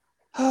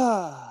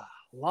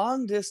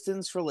Long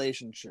distance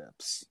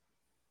relationships.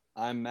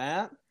 I'm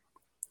Matt.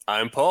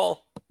 I'm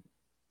Paul.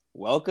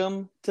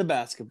 Welcome to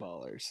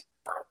Basketballers.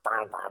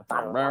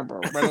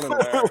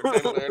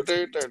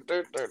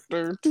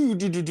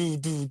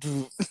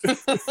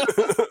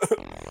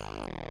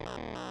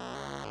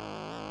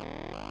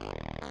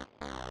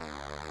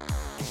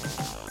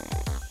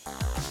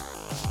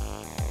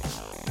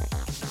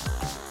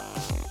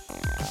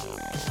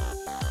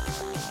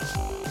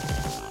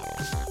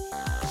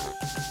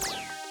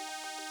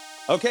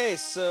 Okay,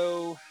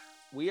 so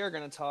we are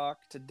going to talk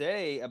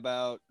today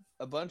about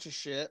a bunch of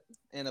shit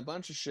and a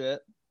bunch of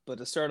shit. But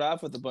to start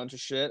off with a bunch of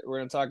shit, we're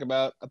going to talk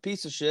about a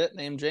piece of shit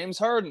named James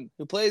Harden,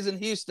 who plays in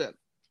Houston.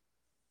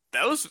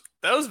 That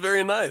was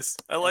very nice.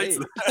 I liked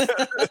Hey.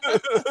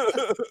 that.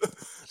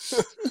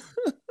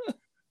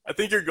 I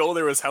think your goal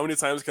there was how many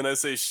times can I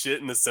say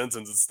shit in a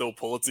sentence and still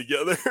pull it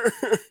together?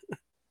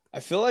 I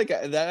feel like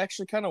that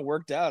actually kind of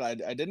worked out. I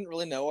didn't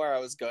really know where I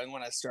was going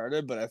when I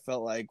started, but I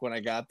felt like when I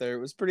got there,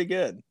 it was pretty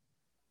good.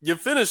 You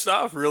finished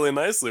off really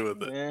nicely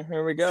with it. Yeah,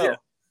 here we go.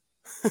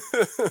 Yeah.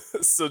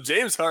 So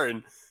James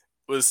Harden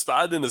was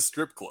spotted in a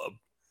strip club.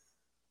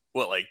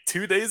 What, like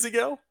 2 days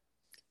ago?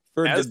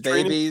 For As the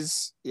training,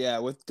 babies, yeah,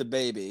 with the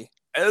baby.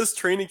 as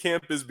training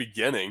camp is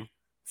beginning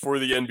for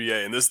the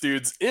NBA, and this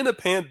dude's in a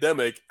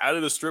pandemic out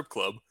at a strip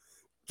club,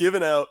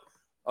 giving out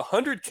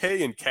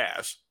 100K in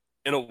cash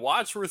and a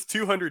watch worth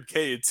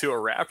 200K to a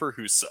rapper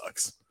who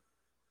sucks.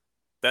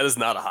 That is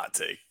not a hot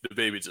take. The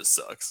baby just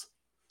sucks.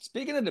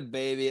 Speaking of the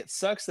baby, it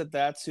sucks that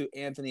that's who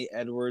Anthony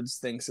Edwards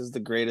thinks is the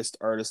greatest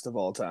artist of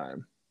all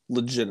time.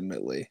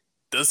 Legitimately.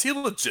 Does he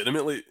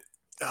legitimately?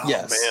 Oh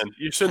Yes. man,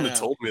 you shouldn't have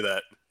told me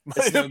that. My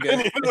It's no good.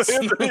 opinion of It's no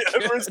Anthony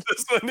good. Edwards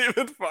just went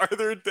even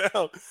farther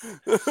down.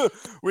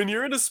 When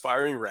you're an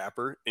aspiring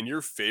rapper and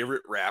your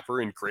favorite rapper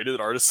and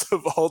greatest artist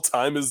of all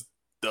time is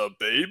the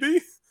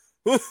baby,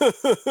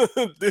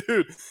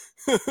 dude.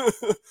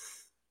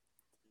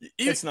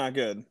 It's not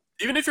good.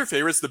 Even if your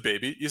favorite's the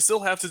baby, you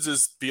still have to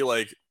just be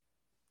like,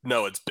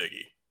 no, it's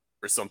Biggie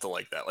or something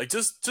like that. Like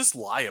just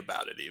lie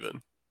about it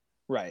even.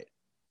 Right.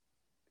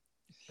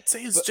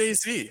 Say it's But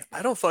Jay-Z.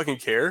 I don't fucking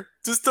care.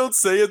 Just don't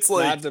say it's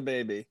like not the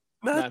baby.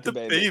 not the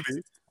baby.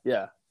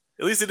 Yeah.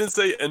 At least he didn't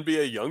say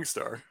NBA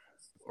Youngstar.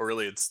 Or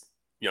really it's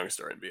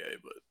Youngstar NBA,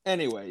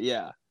 Anyway,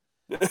 yeah.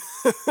 but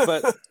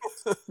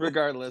But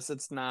regardless,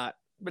 it's not.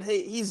 But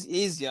hey,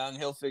 he's young.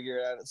 He'll figure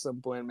it out at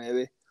some point,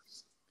 maybe.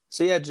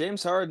 So yeah,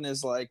 James Harden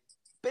is like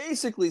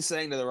basically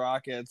saying to the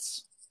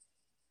Rockets,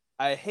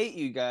 I hate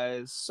you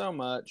guys so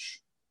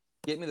much.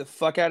 Get me the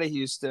fuck out of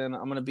Houston.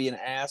 I'm gonna be an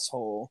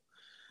asshole.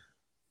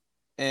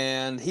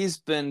 And he's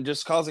been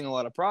just causing a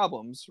lot of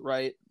problems,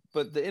 right?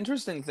 But the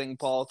interesting thing,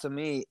 Paul, to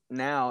me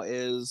now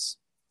is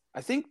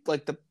I think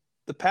like the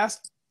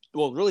past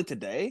well, really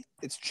today,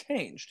 it's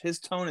changed. His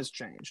tone has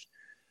changed.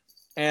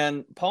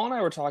 And Paul and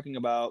I were talking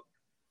about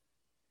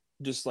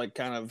just like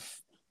kind of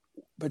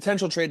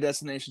potential trade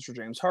destinations for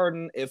James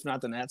Harden, if not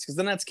the Nets, because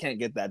the Nets can't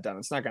get that done.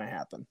 It's not going to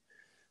happen.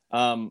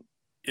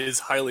 it is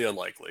highly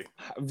unlikely.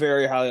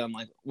 Very highly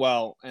unlikely.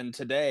 Well, and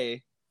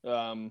today,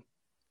 the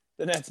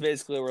Nets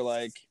basically were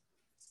like,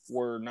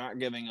 we're not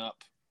giving up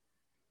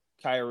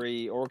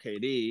Kyrie or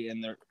KD,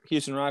 and the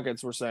Houston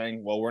Rockets were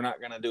saying, well, we're not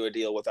going to do a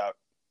deal without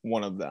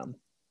one of them.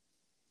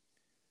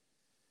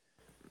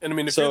 And I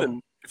mean,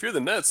 So if you're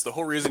the Nets, the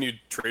whole reason you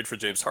trade for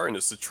James Harden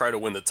is to try to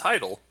win the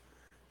title.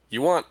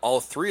 You want all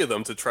three of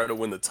them to try to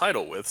win the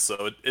title with,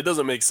 so it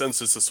doesn't make sense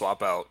just to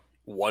swap out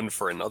one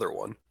for another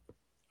one.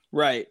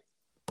 right,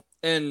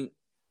 and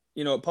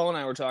you know what Paul and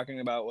I were talking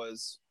about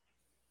was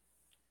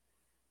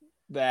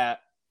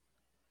that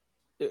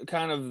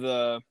kind of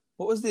the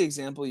what was the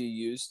example you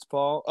used,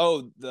 Paul?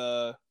 Oh,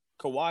 the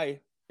Kawhi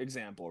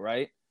example,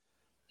 right?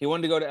 He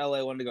wanted to go to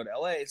LA, wanted to go to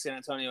LA. San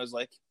Antonio was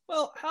like,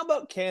 well, how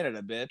about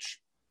Canada, bitch?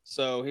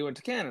 So he went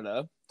to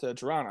Canada, to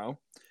Toronto.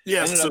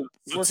 Yeah, Ended up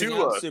working two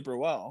out super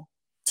well.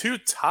 two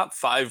top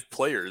 5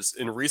 players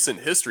in recent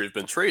history have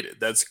been traded.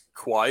 That's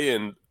Kawhi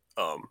and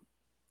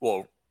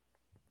well,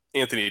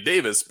 Anthony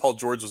Davis. Paul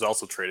George was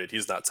also traded.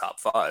 He's not top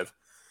 5,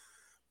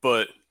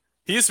 but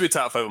he used to be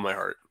top 5 in my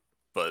heart.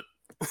 But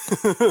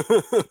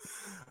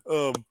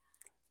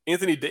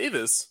Anthony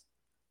Davis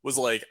was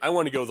like, I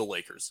want to go to the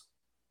Lakers.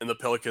 And the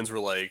Pelicans were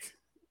like,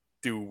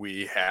 do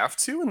we have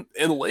to?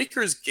 And the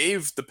Lakers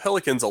gave the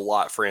Pelicans a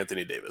lot for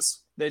Anthony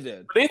Davis. They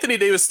did. But Anthony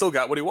Davis still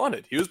got what he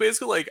wanted. He was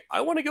basically like,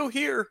 I want to go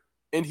here.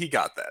 And he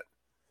got that.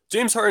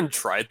 James Harden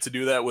tried to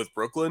do that with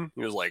Brooklyn.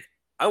 He was like,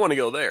 I want to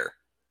go there.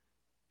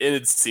 And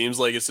it seems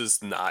like it's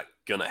just not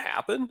going to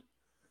happen.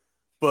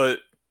 But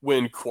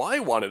when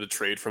Kawhi wanted to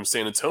trade from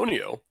San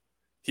Antonio,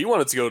 he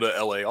wanted to go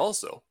to LA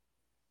also.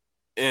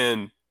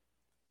 And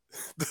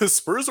the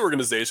Spurs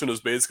organization was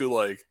basically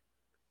like,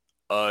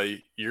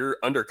 you're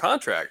under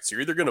contract. So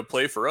you're either going to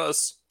play for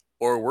us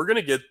or we're going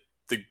to get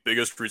the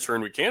biggest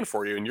return we can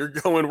for you. And you're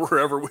going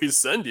wherever we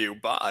send you.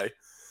 Bye.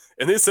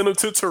 And they sent him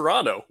to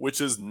Toronto,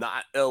 which is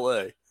not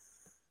LA.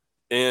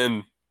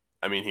 And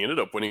I mean, he ended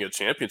up winning a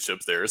championship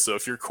there. So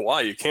if you're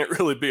Kawhi, you can't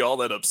really be all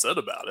that upset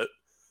about it.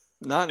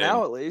 Not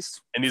now, at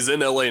least. And he's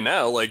in LA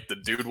now. Like, the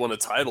dude won a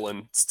title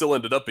and still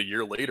ended up a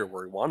year later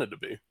where he wanted to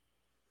be.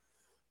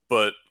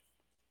 But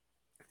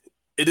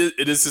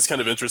it is just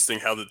kind of interesting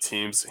how the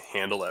teams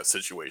handle that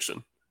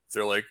situation.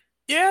 They're like,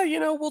 yeah,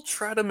 we'll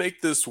try to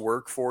make this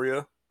work for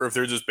you. Or if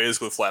they're just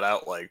basically flat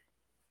out like,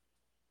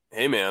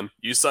 hey, man,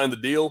 you signed the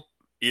deal.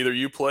 Either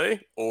you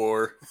play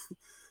or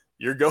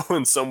you're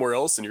going somewhere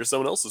else and you're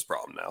someone else's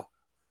problem now.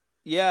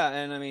 Yeah,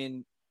 and I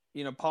mean,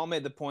 Paul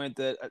made the point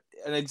that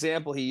an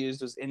example he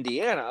used was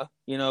Indiana,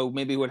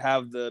 maybe would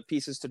have the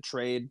pieces to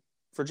trade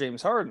for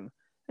James Harden.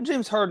 And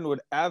James Harden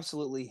would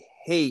absolutely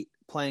hate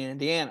playing in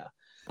Indiana.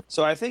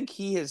 So I think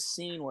he has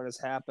seen what has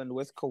happened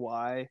with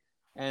Kawhi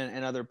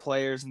and other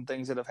players and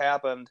things that have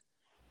happened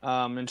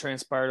and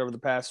transpired over the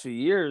past few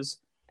years.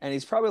 And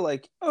he's probably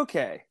like,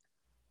 okay,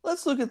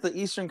 let's look at the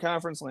Eastern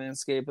Conference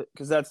landscape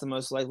because that's the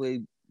most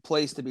likely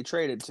place to be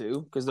traded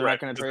to because they're not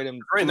going to trade him.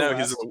 Right now,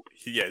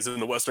 he's in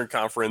the Western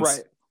Conference.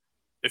 Right.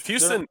 If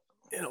Houston,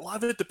 and a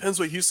lot of it depends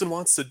what Houston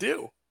wants to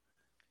do.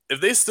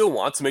 If they still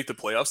want to make the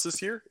playoffs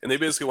this year and they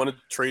basically want to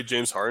trade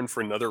James Harden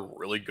for another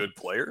really good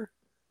player,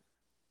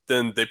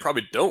 then they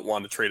probably don't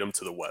want to trade him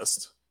to the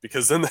West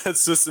because then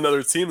that's just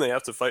another team they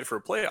have to fight for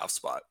a playoff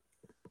spot.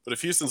 But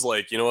if Houston's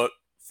like, you know what,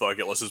 fuck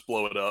it, let's just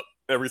blow it up.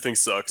 Everything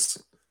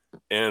sucks,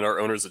 and our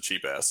owner's a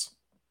cheap ass,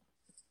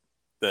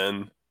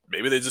 then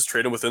maybe they just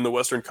trade him within the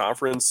Western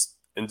Conference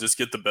and just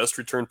get the best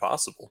return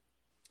possible.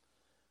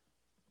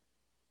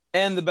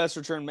 And the best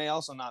return may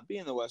also not be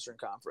in the Western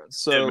Conference.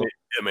 So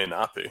it may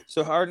not be.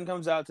 So Harden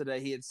comes out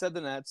today. He had said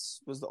the Nets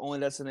was the only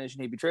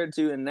destination he'd be traded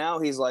to, and now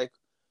he's like,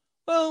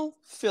 well,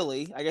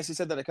 Philly. I guess he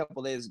said that a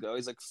couple days ago.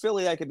 He's like,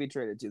 Philly I could be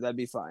traded to. That'd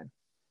be fine.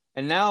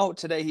 And now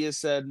today he has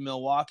said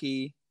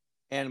Milwaukee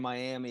and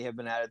Miami have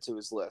been added to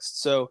his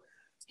list. So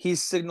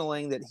he's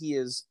signaling that he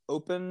is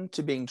open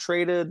to being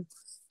traded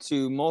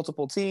to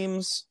multiple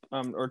teams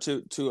or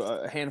to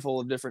a handful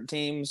of different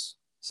teams,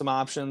 some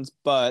options,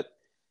 but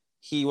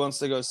he wants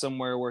to go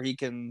somewhere where he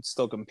can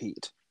still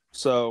compete.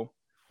 So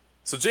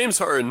James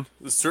Harden,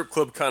 the strip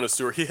club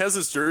connoisseur, he has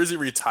his jersey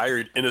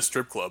retired in a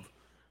strip club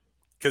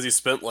because he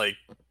spent like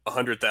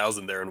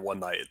 $100,000 there in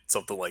one night,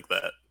 something like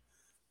that,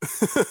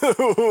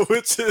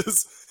 which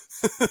is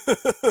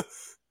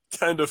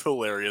kind of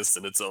hilarious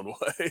in its own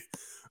way.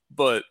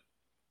 But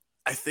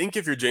I think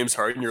if you're James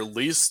Harden, your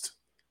least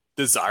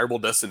desirable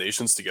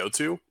destinations to go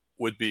to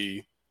would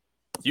be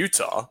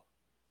Utah,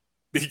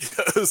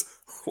 because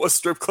what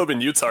strip club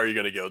in Utah are you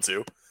going to go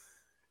to?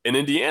 In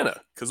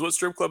Indiana, because what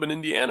strip club in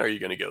Indiana are you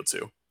going to go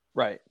to?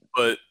 Right.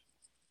 But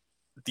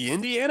the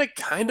Indiana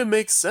kind of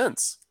makes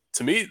sense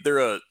to me.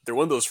 They're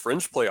one of those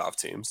fringe playoff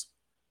teams.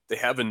 They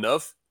have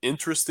enough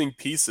interesting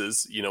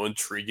pieces,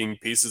 intriguing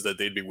pieces that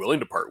they'd be willing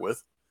to part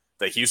with,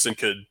 that Houston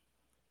could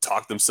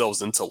talk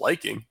themselves into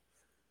liking.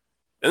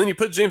 And then you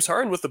put James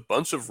Harden with a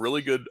bunch of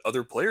really good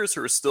other players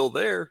who are still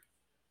there,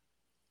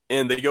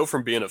 and they go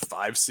from being a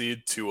 5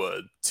 seed to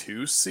a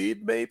 2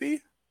 seed,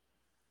 maybe,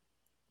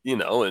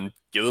 and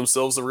give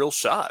themselves a real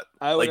shot.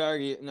 I would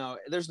argue, no,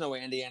 there's no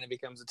way Indiana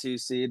becomes a 2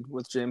 seed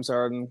with James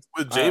Harden.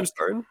 With James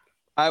Harden?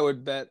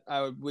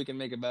 We can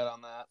make a bet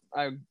on that.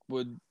 I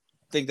would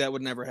think that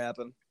would never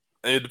happen.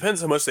 And it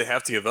depends how much they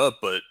have to give up,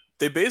 but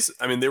they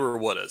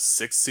were a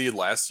 6 seed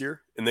last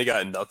year, and they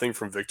got nothing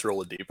from Victor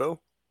Oladipo.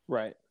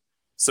 Right.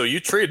 So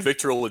you trade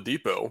Victor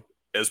Oladipo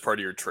as part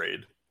of your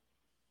trade,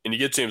 and you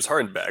get James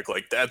Harden back.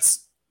 Like,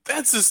 that's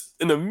just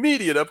an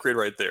immediate upgrade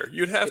right there.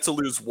 You'd have to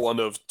lose one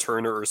of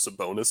Turner or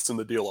Sabonis in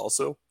the deal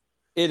also.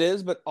 It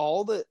is, but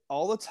all the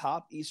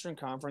top Eastern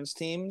Conference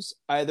teams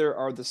either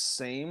are the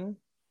same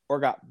or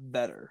got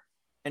better.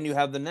 And you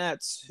have the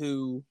Nets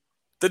who...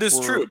 That is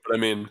true, but I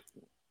mean,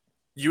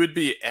 you would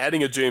be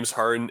adding a James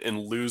Harden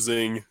and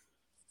losing,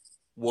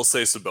 we'll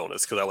say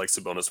Sabonis, because I like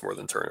Sabonis more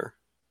than Turner.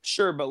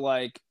 Sure, but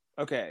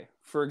okay,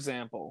 for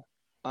example,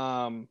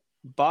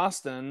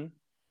 Boston...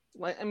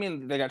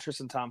 they got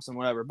Tristan Thompson,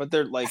 whatever, but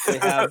they're they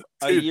have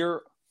a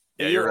year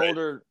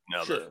older.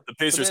 No, sure. the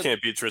Pacers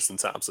can't beat Tristan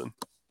Thompson.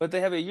 But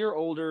they have a year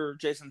older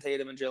Jason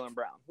Tatum and Jaylen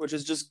Brown, which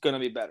is just going to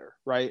be better,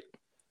 right?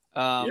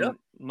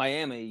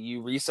 Miami,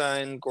 you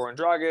re-sign Goran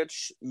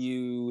Dragic,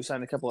 you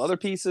sign a couple other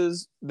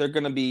pieces. They're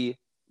going to be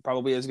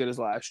probably as good as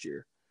last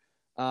year.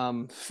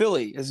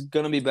 Philly is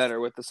going to be better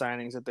with the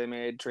signings that they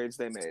made, trades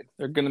they made.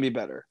 They're going to be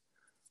better,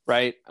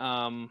 right?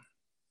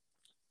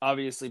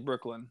 Obviously,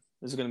 Brooklyn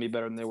is going to be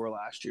better than they were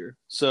last year.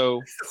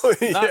 So,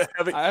 I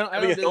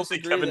don't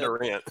disagree Kevin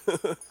Durant.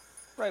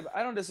 Right, but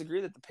I don't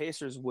disagree that the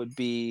Pacers would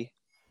be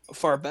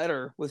far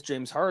better with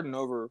James Harden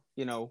over,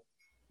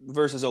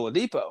 versus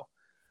Oladipo.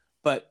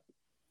 But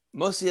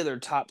most of the other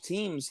top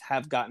teams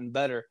have gotten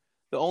better.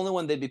 The only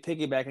one they'd be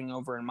piggybacking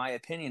over, in my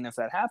opinion, if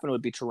that happened,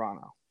 would be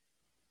Toronto.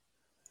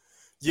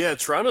 Yeah,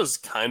 Toronto's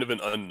kind of an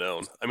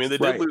unknown. I mean, they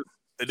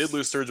did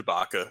lose Serge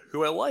Ibaka,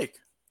 who I like.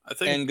 I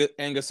think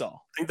and Gasol.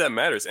 I think that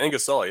matters. And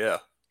Gasol, yeah.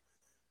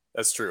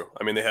 That's true.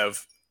 I mean, they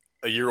have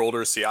a year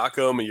older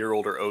Siakam, a year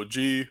older OG,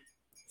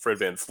 Fred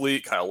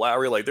VanVleet, Kyle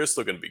Lowry. They're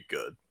still going to be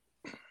good.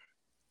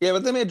 Yeah,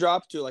 but they may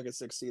drop to a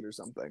 6 seed or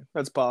something.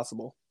 That's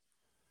possible.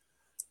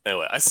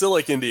 Anyway, I still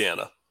like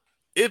Indiana.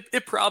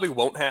 It probably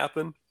won't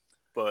happen,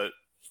 but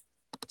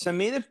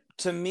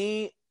To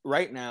me,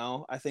 right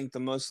now, I think the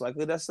most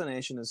likely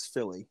destination is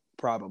Philly,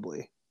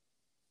 probably.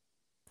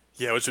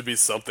 yeah, which would be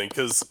something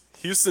because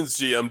Houston's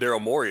GM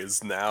Daryl Morey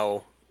is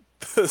now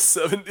the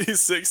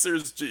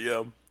 76ers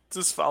GM,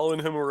 just following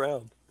him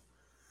around.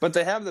 But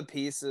they have the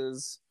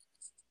pieces.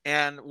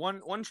 And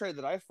one trade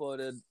that I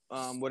floated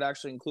would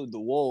actually include the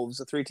Wolves,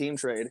 a 3-team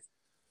trade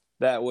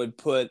that would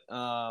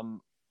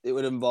it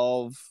would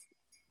involve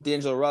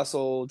D'Angelo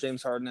Russell,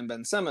 James Harden, and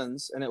Ben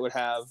Simmons, and it would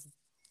have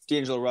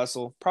D'Angelo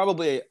Russell,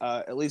 probably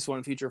at least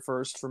one future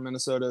first for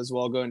Minnesota as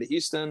well, going to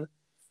Houston.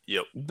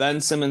 Yep. Ben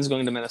Simmons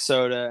going to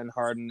Minnesota and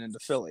Harden into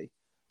Philly.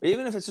 But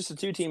even if it's just a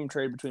 2-team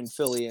trade between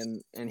Philly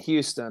and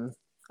Houston,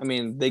 I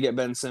mean, they get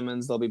Ben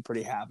Simmons, they'll be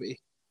pretty happy.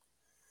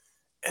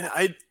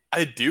 And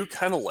I do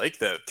kind of like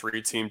that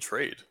 3-team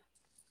trade.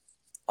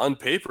 On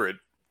paper, it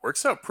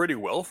works out pretty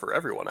well for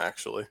everyone,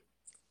 actually.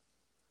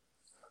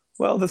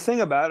 Well, the thing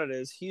about it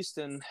is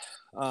Houston,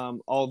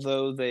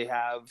 although they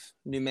have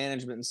new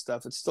management and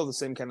stuff, it's still the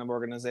same kind of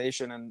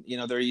organization. And,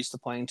 they're used to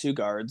playing 2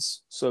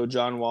 guards. So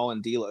John Wall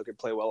and D'Lo could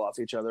play well off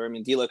each other. I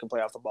mean, D'Lo can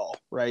play off the ball,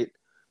 right?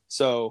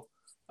 So,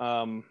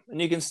 and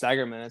you can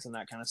stagger minutes and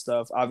that kind of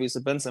stuff.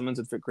 Obviously, Ben Simmons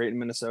would fit great in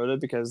Minnesota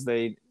because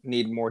they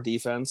need more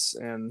defense,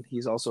 and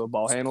he's also a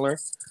ball handler.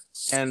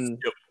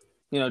 And,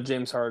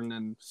 James Harden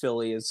and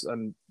Philly is a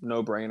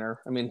no-brainer.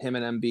 I mean, him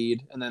and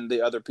Embiid, and then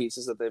the other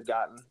pieces that they've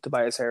gotten,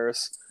 Tobias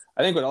Harris,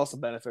 I think would also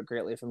benefit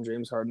greatly from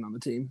James Harden on the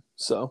team.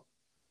 So,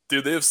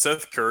 dude, they have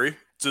Seth Curry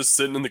just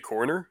sitting in the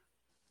corner.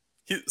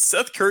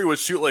 Seth Curry would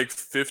shoot like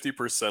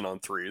 50% on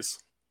threes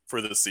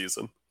for this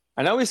season.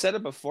 I know we said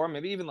it before,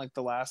 maybe even like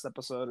the last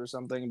episode or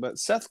something, but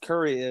Seth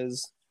Curry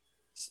is,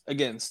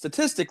 again,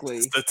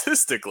 statistically, he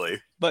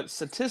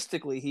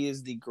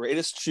is the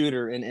greatest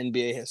shooter in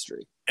NBA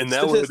history. And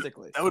that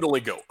would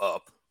only go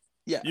up.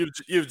 Yeah. You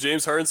have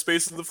James Harden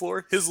spacing the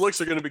floor. His looks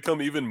are going to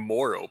become even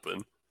more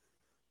open.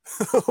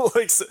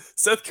 Like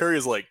Seth Curry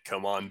is like,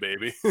 come on,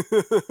 baby.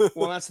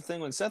 Well, that's the thing.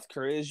 When Seth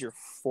Curry is your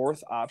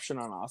 4th option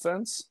on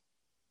offense.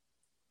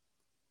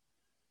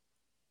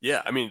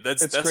 Yeah, I mean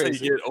that's crazy. How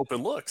you get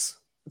open looks.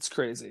 It's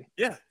crazy.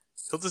 Yeah,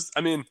 he'll just.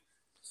 I mean,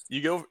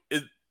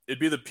 it'd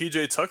be the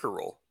PJ Tucker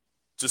role,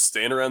 just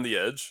stand around the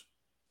edge,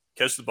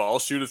 catch the ball,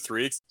 shoot a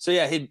 3. So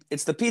yeah,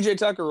 it's the PJ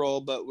Tucker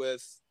role, but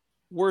with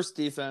worse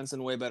defense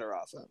and way better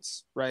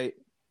offense, right?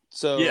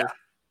 So yeah.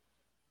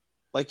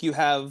 Like you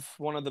have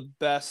one of the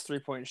best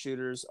 3-point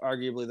shooters,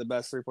 arguably the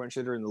best 3-point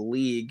shooter in the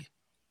league,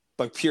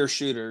 like pure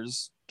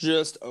shooters,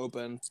 just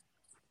open.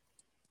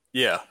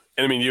 Yeah.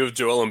 And I mean, you have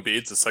Joel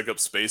Embiid to suck up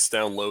space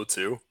down low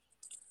too.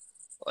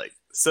 Like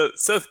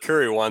Seth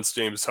Curry wants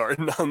James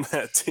Harden on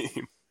that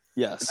team.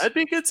 Yes. That'd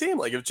be a good team.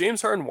 Like if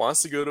James Harden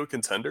wants to go to a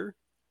contender,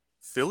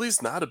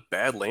 Philly's not a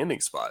bad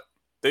landing spot.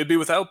 They'd be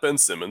without Ben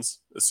Simmons,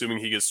 assuming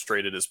he gets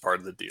traded as part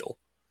of the deal.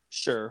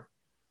 Sure.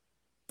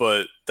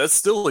 But that's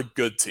still a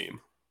good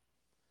team.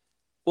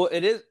 Well,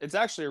 it is. It's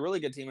actually a really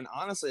good team, and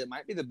honestly, it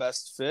might be the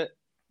best fit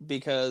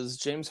because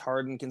James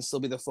Harden can still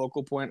be the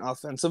focal point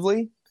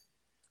offensively,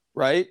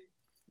 right?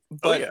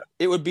 But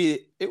it would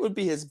be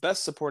his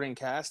best supporting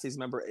cast he's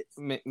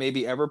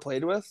maybe ever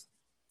played with.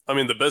 I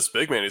mean, the best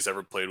big man he's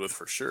ever played with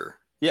for sure.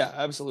 Yeah,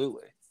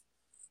 absolutely.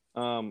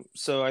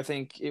 So I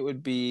think it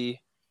would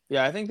be.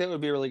 Yeah, I think that would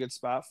be a really good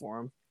spot for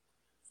him.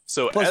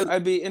 So plus,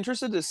 I'd be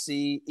interested to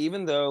see,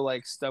 even though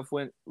like stuff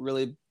went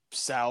really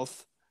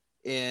south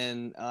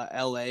in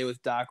LA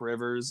with Doc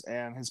Rivers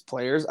and his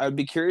players, I would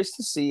be curious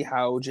to see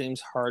how James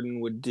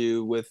Harden would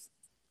do with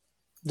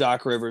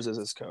Doc Rivers as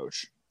his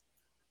coach.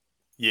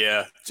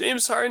 Yeah,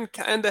 James Harden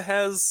kind of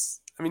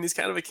has, I mean, he's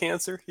kind of a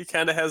cancer. He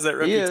kind of has that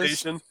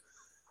reputation.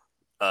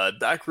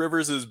 Doc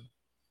Rivers is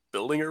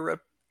building a rep.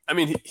 I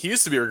mean, he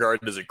used to be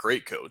regarded as a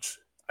great coach.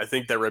 I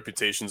think that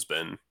reputation's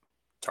been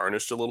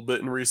tarnished a little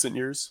bit in recent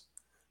years.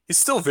 He's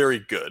still very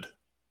good.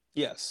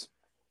 Yes.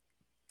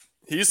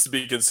 He used to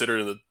be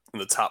considered in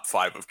the top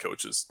 5 of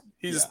coaches.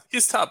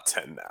 He's top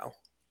 10 now.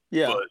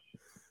 Yeah.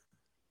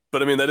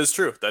 But I mean, that is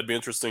true. That'd be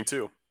interesting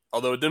too.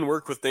 Although it didn't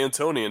work with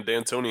D'Antoni, and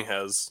D'Antoni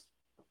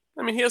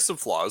he has some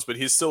flaws, but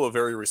he's still a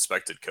very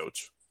respected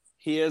coach.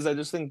 He is. I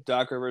just think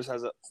Doc Rivers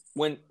has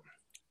let me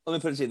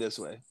put it to you this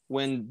way.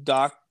 When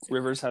Doc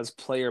Rivers has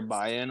player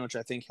buy-in, which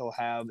I think he'll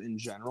have in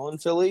general in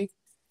Philly,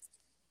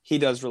 he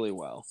does really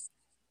well.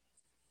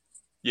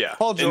 Yeah.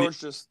 Paul George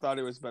just thought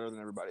he was better than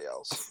everybody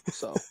else.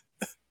 So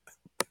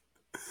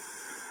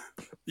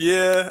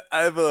yeah,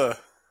 I've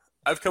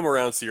come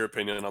around to your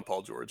opinion on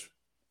Paul George.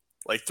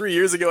 Like 3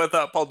 years ago, I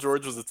thought Paul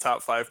George was a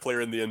top 5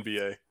 player in the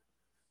NBA.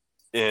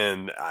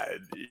 And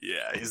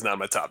he's not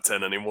my top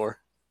 10 anymore.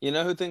 You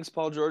know who thinks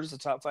Paul George is a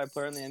top 5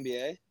 player in the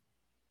NBA?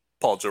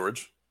 Paul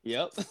George.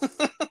 Yep.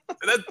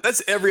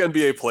 That's every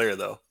NBA player,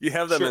 though. You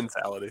have that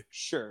mentality.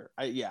 Sure.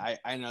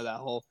 I know that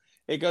whole.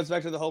 It goes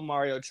back to the whole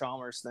Mario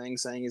Chalmers thing,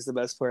 saying he's the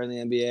best player in the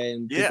NBA,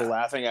 and people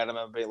laughing at him.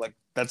 But like,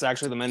 that's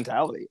actually the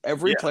mentality.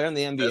 Every player in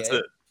the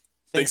NBA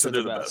thinks they're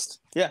the best.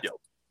 Yeah. Yep.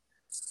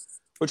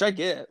 Which I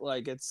get.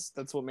 Like,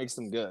 that's what makes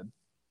them good.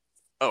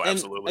 Oh, And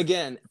absolutely.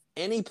 again,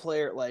 any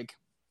player, like,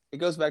 it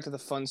goes back to the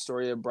fun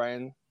story of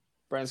Brian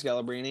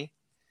Scalabrine.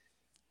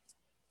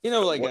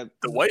 Like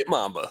The White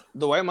Mamba.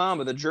 the White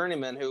Mamba, the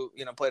journeyman who,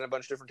 played in a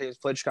bunch of different teams,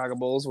 played Chicago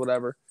Bulls,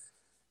 whatever.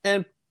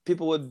 And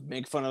people would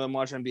make fun of him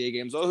watching NBA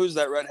games. Oh, who's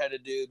that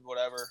redheaded dude?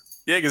 Whatever.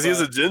 Yeah, because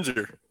he's a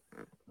ginger.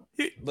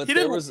 He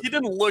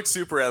didn't look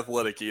super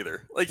athletic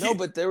either.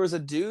 But there was a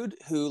dude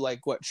who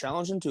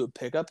challenged him to a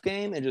pickup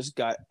game and just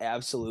got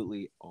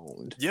absolutely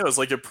owned. Yeah, it was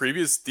like a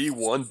previous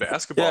D1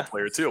 basketball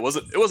player too. It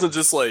wasn't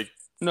just like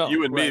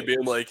you and me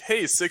being like,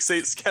 "Hey,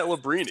 6'8"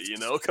 Scalabrine,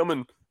 come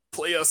and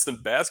play us in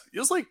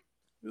basketball."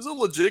 He was a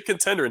legit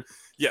contender, and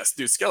yes,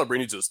 dude,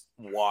 Scalabrine just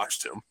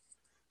washed him.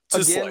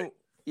 Again,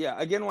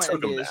 why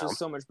NBA is just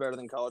so much better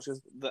than college is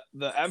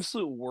the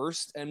absolute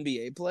worst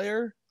NBA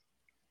player,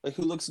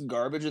 who looks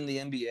garbage in the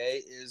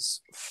NBA,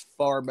 is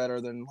far better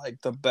than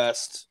the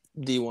best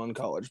D1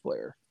 college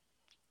player.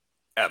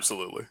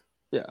 Absolutely.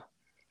 Yeah.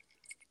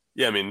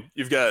 Yeah, I mean,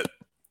 you got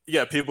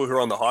people who were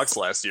on the Hawks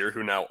last year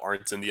who now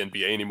aren't in the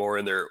NBA anymore,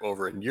 and they're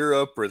over in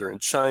Europe or they're in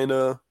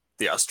China,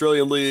 the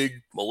Australian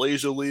League,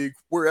 Malaysia League,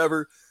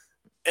 wherever.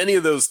 Any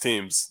of those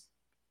teams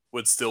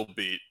would still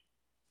beat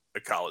a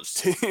college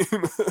team.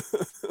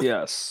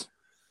 Yes.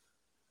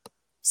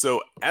 So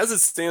as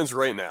it stands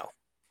right now,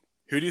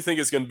 who do you think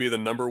is going to be the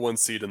number 1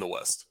 seed in the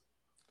West?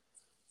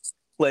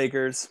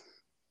 Lakers.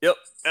 Yep,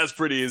 that's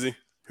pretty easy.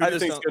 Who do you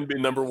think is going to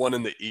be number 1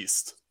 in the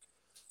East?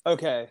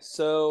 Okay,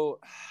 so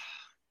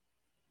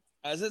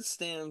as it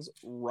stands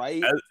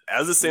right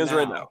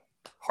now,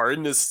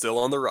 Harden is still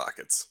on the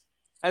Rockets.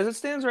 As it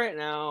stands right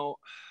now,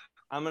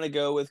 I'm going to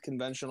go with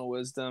conventional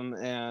wisdom,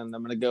 and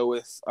I'm going to go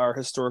with our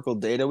historical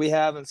data we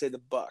have and say the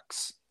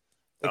Bucks.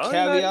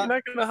 Caveat, you're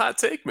not going to hot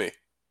take me.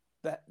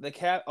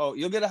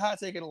 You'll get a hot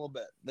take in a little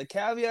bit. The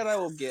caveat I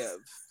will give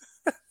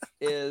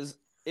is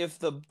if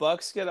the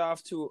Bucks get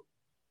off to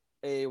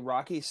a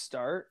rocky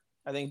start,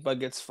 I think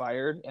Bud gets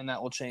fired, and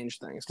that will change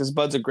things because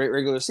Bud's a great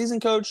regular season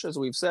coach, as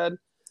we've said,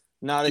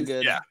 not a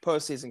good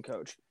postseason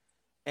coach.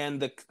 And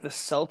the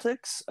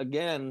Celtics,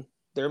 again,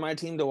 they're my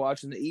team to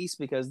watch in the East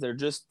because they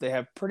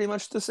have pretty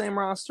much the same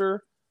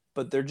roster,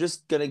 but they're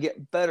just going to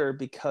get better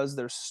because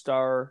their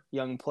star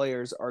young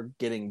players are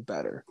getting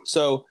better.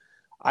 So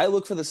I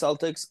look for the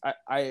Celtics.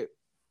 I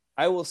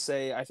will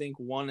say I think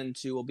 1 and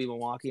 2 will be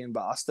Milwaukee and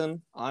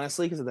Boston,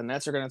 honestly, because the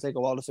Nets are going to take a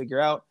while to figure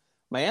out.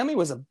 Miami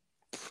was a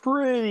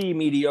pretty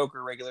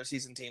mediocre regular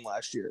season team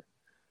last year.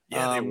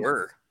 Yeah, they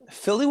were.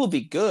 Philly will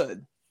be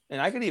good.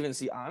 And I could even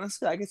see,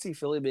 honestly, I could see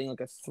Philly being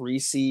a 3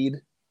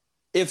 seed.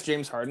 If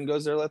James Harden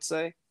goes there, let's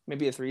say,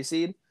 maybe a 3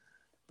 seed.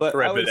 But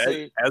right, I would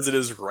say, as it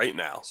is right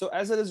now. So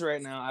as it is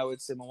right now, I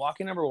would say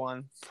Milwaukee number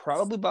 1,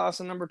 probably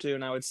Boston number 2,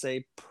 and I would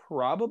say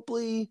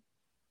probably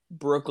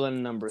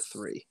Brooklyn number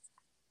 3.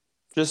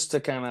 Just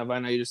to I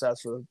know you just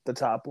asked for the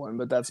top one,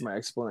 but that's my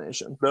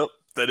explanation. Nope,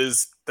 that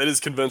is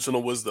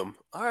conventional wisdom.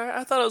 All right,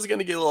 I thought I was going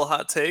to get a little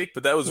hot take,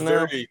 but that was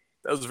a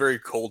very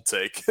cold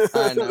take.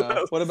 I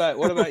know. What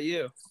about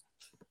you?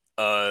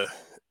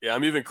 Yeah,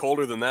 I'm even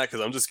colder than that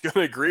because I'm just going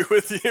to agree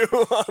with you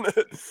on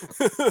it.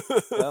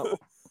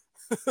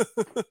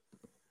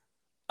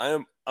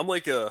 I'm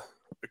like a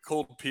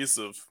cold piece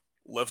of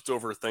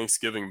leftover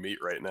Thanksgiving meat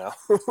right now.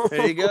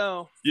 There you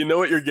go. You know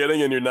what you're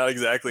getting and you're not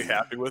exactly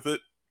happy with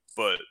it,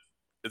 but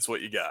it's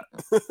what you got.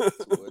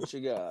 It's what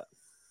you got.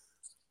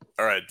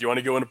 All right, do you want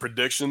to go into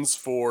predictions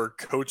for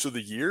Coach of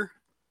the Year?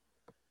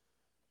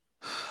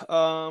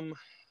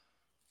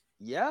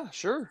 Yeah,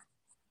 sure.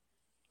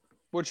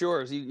 What's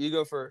yours? You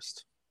go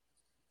first.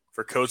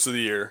 For Coach of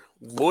the Year,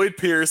 Lloyd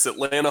Pierce,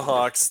 Atlanta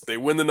Hawks. They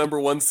win the number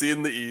 1 seed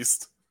in the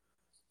East.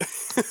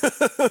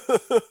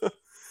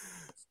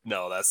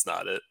 No, that's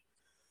not it.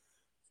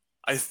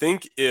 I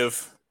think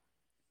if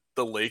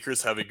the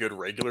Lakers have a good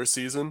regular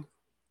season,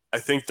 I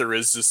think there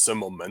is just some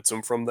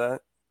momentum from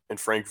that, and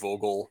Frank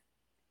Vogel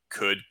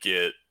could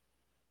get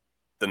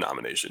the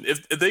nomination.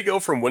 If they go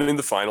from winning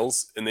the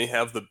finals and they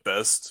have the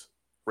best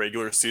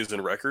regular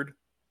season record,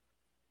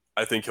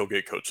 I think he'll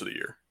get Coach of the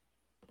Year.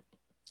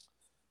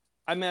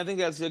 I mean, I think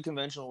that's good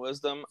conventional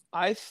wisdom.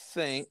 I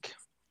think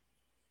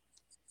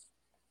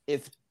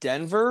if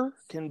Denver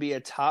can be a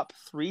top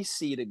 3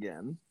 seed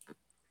again,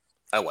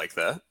 I like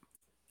that.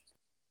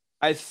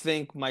 I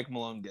think Mike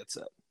Malone gets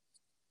it.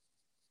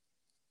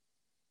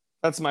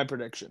 That's my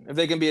prediction. If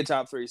they can be a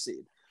top 3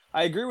 seed.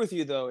 I agree with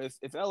you though.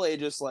 If LA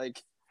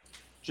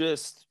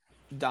just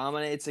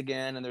dominates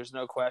again and there's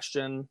no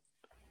question,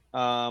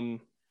 I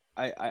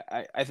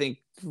think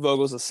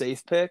Vogel's a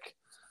safe pick.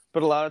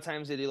 But a lot of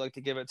times they do like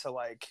to give it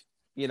to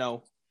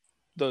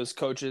those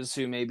coaches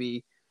who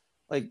maybe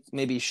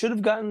should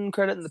have gotten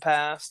credit in the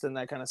past and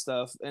that kind of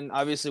stuff. And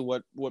obviously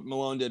what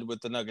Malone did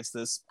with the Nuggets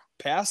this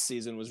past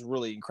season was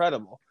really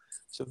incredible.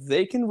 So if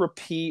they can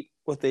repeat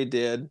what they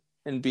did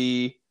and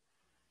be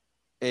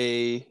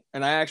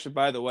and I actually,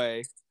 by the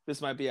way,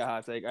 this might be a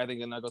hot take. I think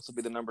the Nuggets will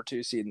be the number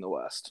 2 seed in the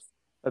West.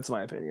 That's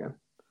my opinion.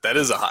 That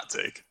is a hot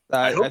take.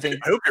 I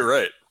hope you're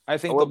right. I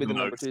think they'll be the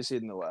number 2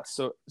 seed in the West.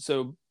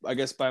 So I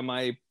guess by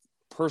my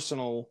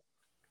personal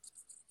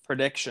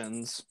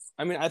predictions,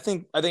 I mean, I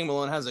think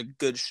Malone has a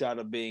good shot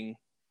of being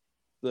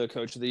the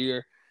coach of the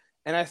year.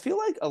 And I feel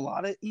like a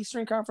lot of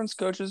Eastern Conference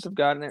coaches have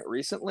gotten it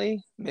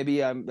recently. Maybe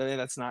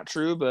that's not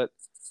true, but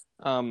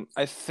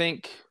I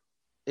think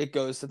it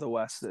goes to the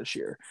West this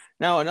year.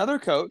 Now, another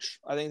coach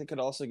I think that could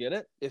also get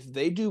it if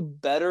they do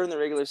better in the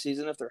regular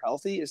season if they're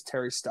healthy is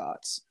Terry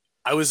Stotts.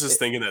 I was just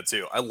thinking that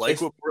too. I like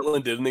what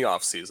Portland did in the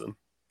offseason.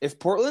 If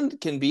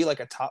Portland can be like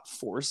a top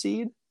 4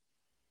 seed,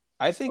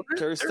 I think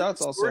Terry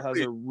Stotts also has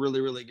a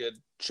really, really good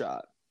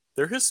shot.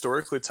 They're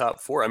historically top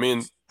 4. I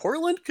mean,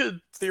 Portland could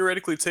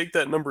theoretically take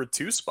that number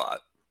 2 spot.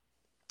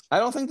 I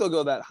don't think they'll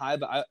go that high,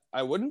 but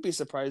I wouldn't be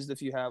surprised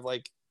if you have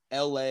like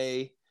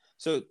LA.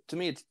 So to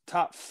me, it's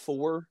top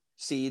 4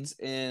 seeds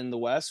in the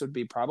West would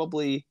be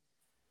probably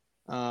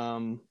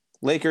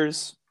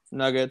Lakers,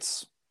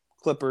 Nuggets,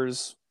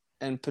 Clippers,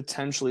 and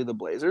potentially the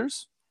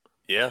Blazers.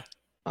 Yeah.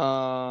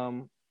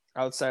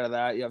 Outside of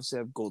that, you obviously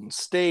have Golden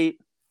State.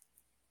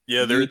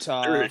 Yeah, they're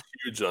a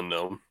huge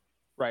unknown.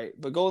 Right,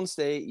 but Golden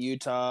State,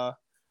 Utah,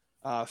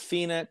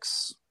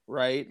 Phoenix,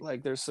 right?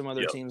 Like there's some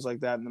other teams like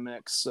that in the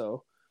mix.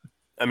 So,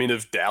 I mean,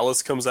 if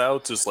Dallas comes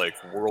out just like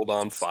world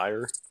on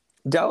fire,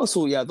 Dallas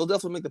will, they'll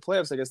definitely make the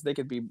playoffs. I guess they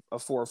could be a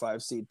 4 or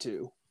 5 seed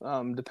too,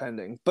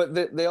 depending.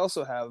 But they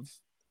also have,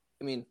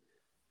 I mean,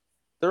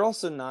 they're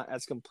also not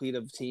as complete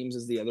of teams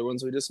as the other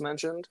ones we just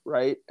mentioned,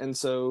 right? And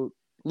so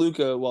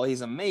Luka, while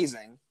he's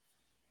amazing,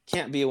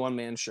 can't be a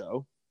one-man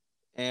show,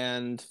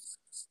 and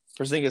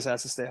Porzingis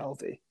has to stay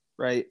healthy,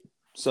 right?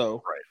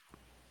 So, right.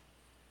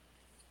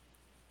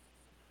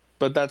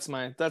 But that's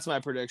my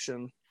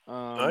prediction.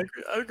 I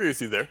agree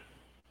with you there.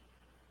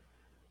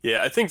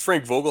 Yeah, I think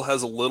Frank Vogel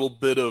has a little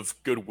bit of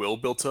goodwill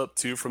built up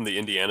too from the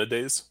Indiana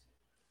days.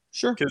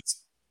 Sure,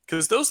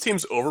 because those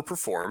teams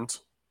overperformed,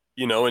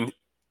 and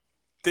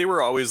they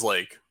were always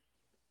like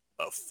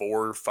a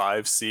 4 or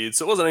 5 seed,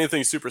 so it wasn't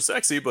anything super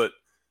sexy, but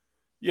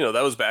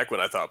that was back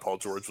when I thought Paul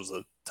George was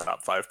a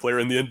top 5 player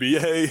in the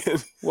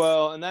NBA.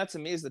 Well, and that to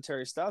me is the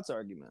Terry Stotts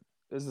argument.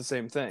 Is the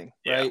same thing,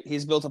 right?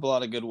 He's built up a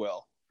lot of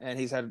goodwill, and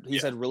he's had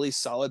really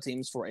solid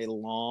teams for a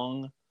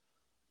long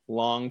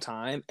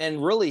time,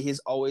 and really he's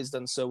always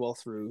done so well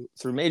through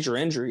major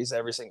injuries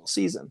every single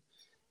season.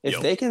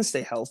 If they can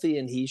stay healthy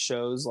and he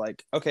shows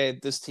like, okay,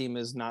 this team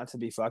is not to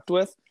be fucked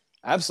with,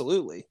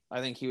 absolutely, I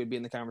think he would be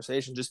in the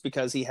conversation just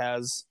because he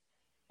has.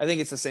 I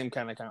think it's the same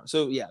kind of.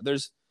 So yeah,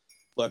 there's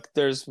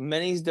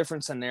many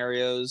different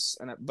scenarios,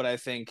 but I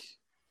think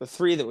the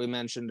 3 that we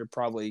mentioned are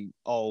probably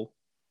all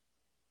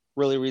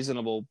really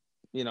reasonable,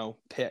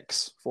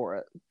 picks for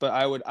it. But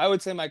I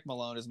would say Mike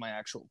Malone is my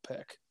actual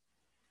pick.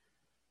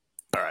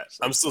 All right,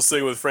 I'm still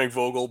sticking with Frank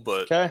Vogel,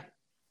 but okay.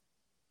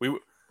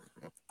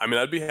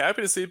 I'd be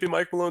happy to see it be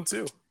Mike Malone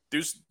too.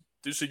 Dude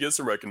should get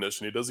some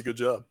recognition. He does a good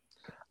job.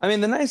 I mean,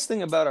 the nice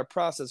thing about our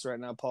process right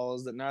now, Paul,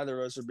 is that neither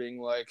of us are being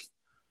like,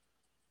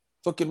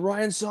 fucking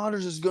Ryan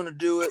Saunders is going to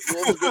do it.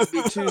 Wolves going to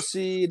be 2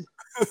 seed.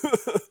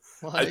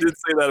 I did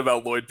say that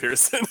about Lloyd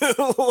Pearson in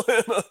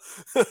Atlanta.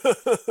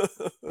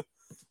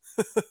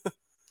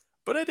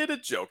 But I did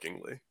it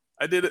jokingly.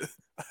 I did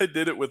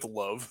it with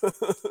love.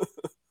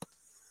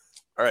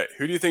 All right,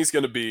 who do you think is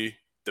going to be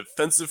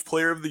Defensive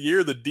Player of the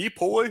Year, the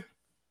D-Poy?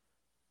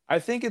 I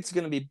think it's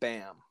going to be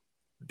Bam.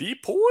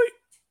 D-Poy?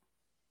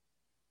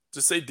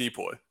 Just say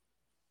D-Poy.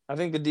 I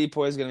think the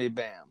D-Poy is going to be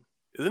Bam.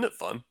 Isn't it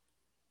fun?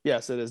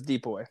 Yes, it is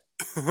D-Poy.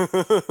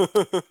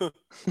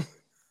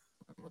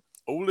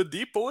 Ola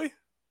D-Poy?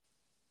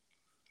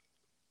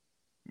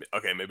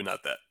 Okay, maybe not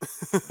that.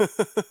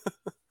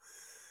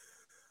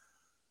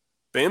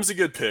 Bam's a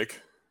good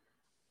pick.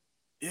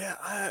 Yeah,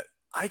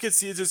 I could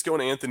see it just going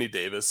to Anthony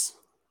Davis.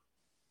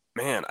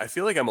 Man, I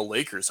feel like I'm a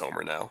Lakers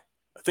homer now.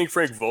 I think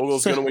Frank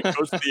Vogel's going to win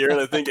Coach of the Year, and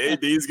I think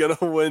AD's going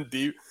to win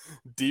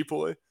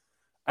D-Poy.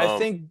 I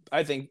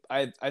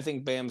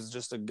think Bam's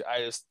just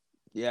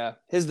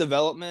his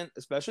development,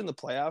 especially in the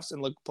playoffs,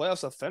 and look,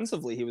 playoffs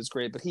offensively, he was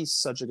great, but he's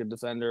such a good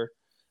defender,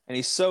 and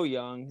he's so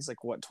young. He's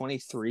like, what,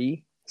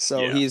 23? So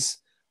he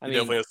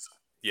definitely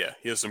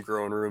has some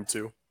growing room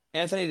too.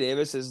 Anthony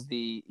Davis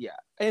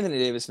Anthony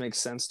Davis makes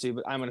sense too,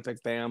 but I'm going to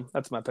pick Bam.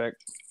 That's my pick.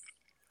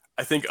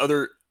 I think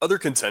other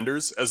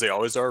contenders, as they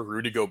always are,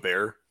 Rudy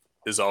Gobert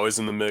is always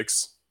in the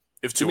mix.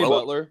 If Jimmy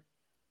Butler,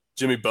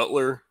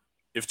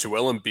 if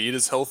Joel Embiid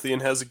is healthy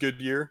and has a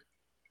good year,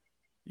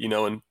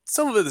 and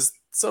some of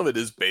it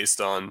is based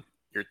on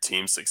your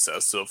team's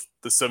success. So if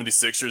the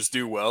 76ers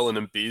do well and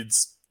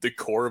Embiid's the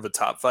core of a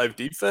top 5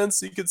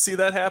 defense, you could see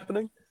that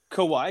happening.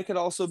 Kawhi could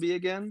also be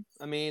again.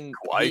 I mean,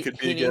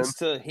 he needs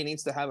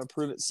to have a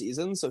prove-it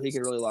season so he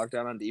can really lock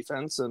down on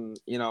defense and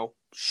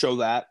show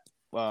that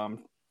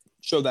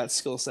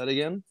skill set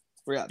again.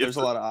 Yeah, there's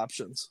a lot of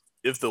options.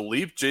 If the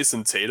leap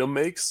Jason Tatum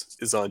makes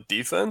is on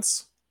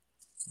defense,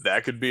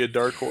 that could be a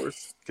dark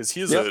horse because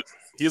he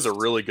is a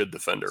really good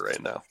defender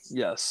right now.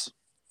 Yes.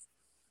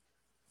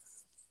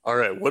 All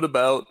right, what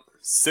about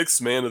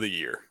 6th Man of the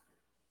Year?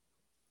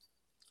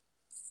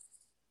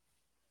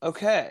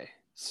 Okay.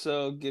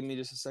 So give me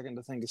just a second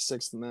to think of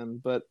 6th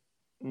man. But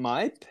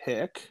my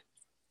pick,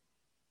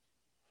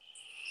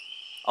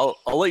 I'll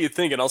let you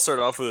think, and I'll start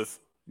off with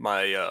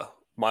my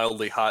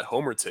mildly hot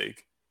homer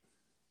take.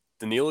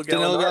 Danilo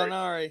Danilo Gallinari.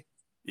 Gallinari.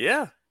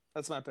 Yeah,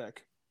 That's my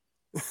pick.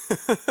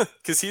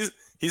 because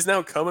he's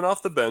now coming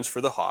off the bench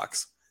for the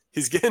Hawks.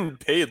 He's getting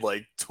paid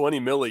like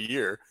 $20 million a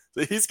year,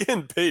 so he's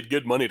getting paid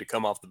good money to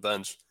come off the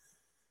bench,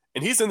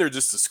 and he's in there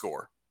just to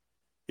score.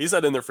 He's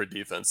not in there for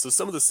defense. So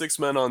some of the six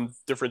men on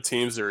different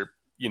teams are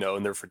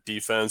in there for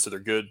defense, or they're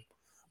good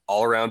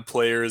all-around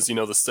players.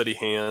 The steady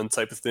hand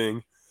type of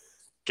thing.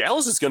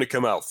 Gallo's is going to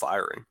come out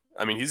firing.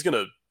 I mean, he's going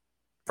to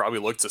probably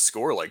look to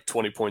score like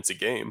 20 points a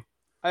game.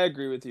 I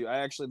agree with you.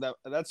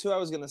 That's who I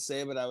was going to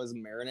say, but I was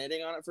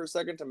marinating on it for a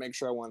second to make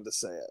sure I wanted to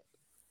say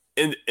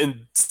it.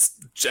 And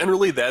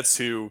generally, that's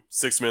who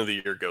six men of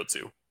the year go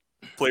to.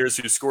 Players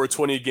who score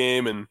 20 a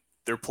game, and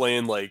they're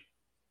playing like,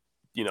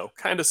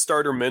 kind of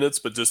starter minutes,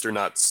 but just are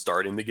not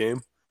starting the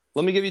game.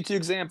 Let me give you two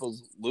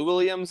examples. Lou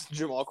Williams,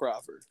 Jamal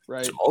Crawford,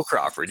 right? Jamal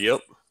Crawford,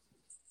 yep.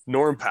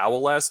 Norm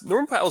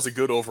Powell's a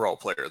good overall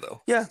player,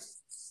 though. Yeah.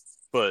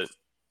 But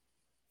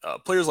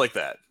players like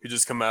that who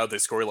just come out, they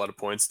score a lot of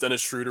points.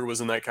 Dennis Schroeder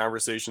was in that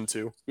conversation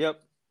too.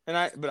 Yep.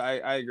 I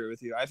agree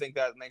with you. I think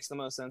that makes the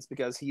most sense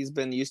because he's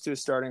been used to a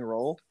starting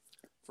role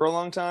for a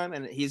long time,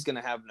 and he's going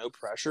to have no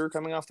pressure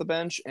coming off the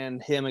bench,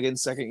 and him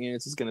against second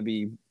units is going to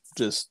be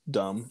just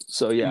dumb.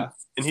 So, yeah.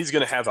 And he's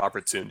going to have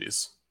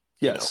opportunities.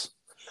 Yes.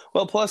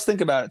 Well, plus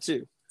think about it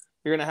too.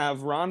 You're going to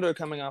have Rondo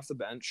coming off the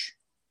bench.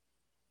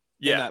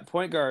 Yeah. In that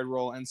point guard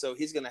role, and so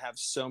he's going to have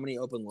so many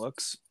open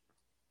looks.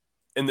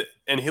 And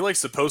he likes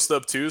to post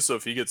up too, so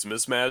if he gets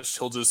mismatched,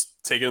 he'll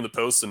just take it in the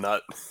post and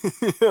not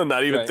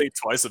even think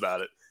twice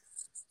about it.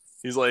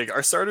 He's like,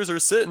 our starters are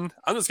sitting.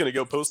 I'm just going to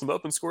go post them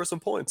up and score some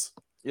points.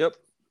 Yep.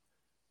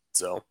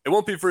 So it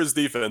won't be for his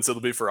defense.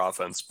 It'll be for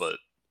offense, but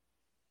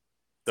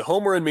the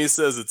homer in me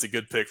says it's a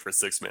good pick for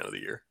sixth man of the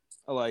year.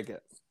 I like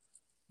it.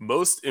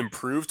 Most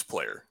improved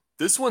player.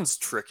 This one's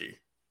tricky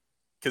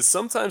because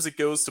sometimes it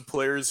goes to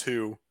players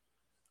who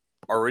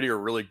already are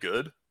really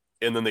good,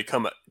 and then they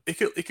come –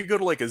 it could go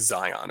to like a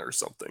Zion or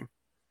something.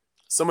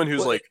 Someone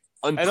who's like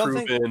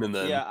unproven and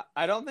then – Yeah,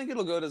 I don't think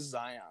it'll go to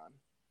Zion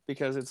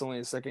because it's only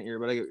his second year,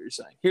 but I get what you're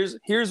saying.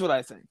 Here's what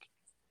I think.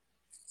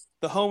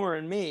 The homer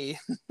in me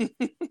 –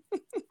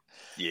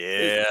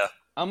 yeah.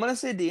 I'm going to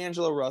say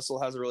D'Angelo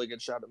Russell has a really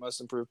good shot at most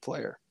improved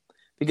player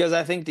because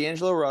I think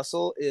D'Angelo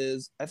Russell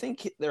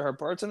there are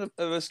parts of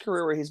his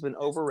career where he's been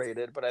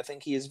overrated, but I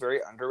think he is very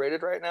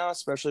underrated right now,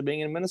 especially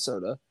being in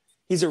Minnesota.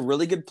 He's a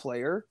really good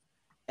player,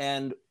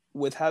 and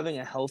with having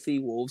a healthy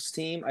Wolves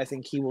team, I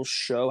think he will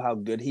show how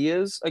good he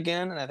is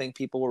again, and I think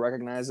people will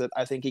recognize it.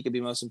 I think he could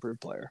be most improved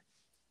player.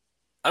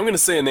 I'm going to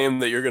say a name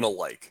that you're going to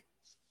like.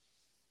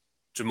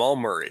 Jamal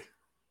Murray.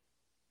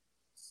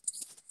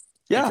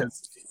 Yeah.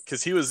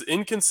 Because he was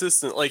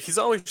inconsistent. Like, he's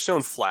always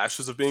shown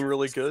flashes of being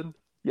really good,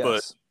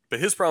 yes. but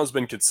his problem's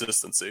been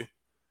consistency.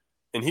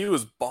 And he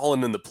was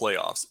balling in the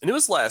playoffs. And it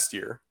was last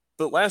year,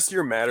 but last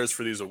year matters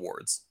for these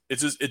awards.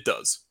 It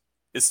does.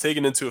 It's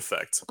taken into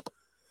effect.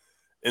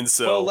 And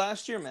so, well,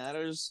 last year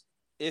matters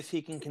if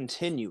he can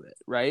continue it,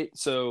 right?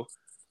 So,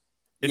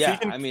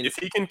 if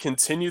he can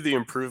continue the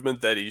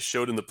improvement that he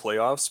showed in the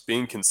playoffs,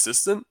 being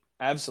consistent,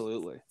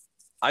 absolutely,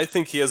 I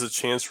think he has a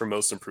chance for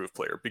most improved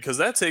player because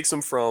that takes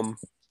him from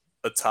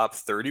a top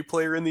 30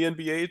 player in the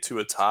NBA to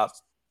a top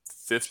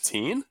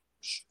 15.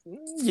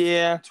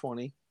 Yeah,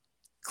 20.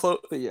 Close,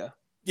 but yeah.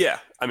 Yeah,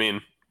 I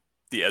mean,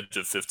 the edge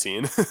of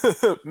 15,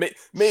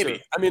 maybe.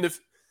 Sure. I mean,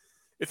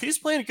 if he's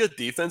playing good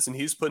defense and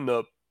he's putting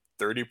up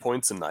 30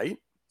 points a night,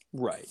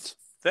 right?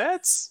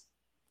 That's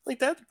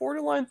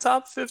borderline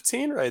top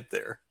 15 right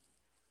there.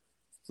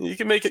 You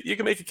can make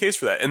a case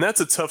for that, and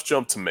that's a tough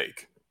jump to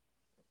make.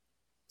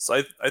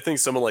 So I think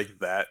someone like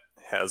that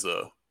has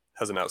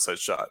an outside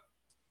shot.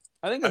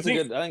 I think that's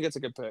a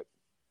good pick.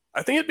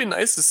 I think it'd be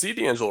nice to see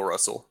D'Angelo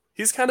Russell.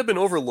 He's kind of been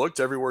overlooked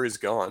everywhere he's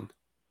gone.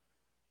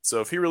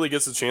 So if he really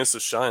gets a chance to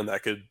shine,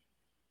 that could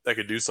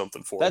do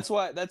something for him. That's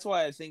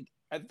why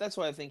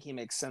I think he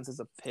makes sense as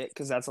a pick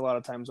because that's a lot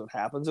of times what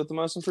happens with the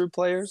most improved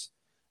players.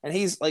 And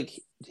he's like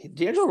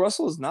D'Angelo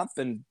Russell has not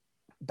been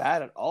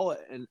bad at all at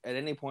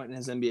any point in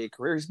his NBA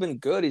career. He's been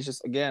good. He's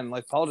just, again,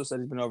 like Paul just said,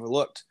 he's been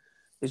overlooked.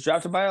 He's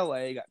drafted by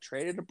LA, got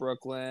traded to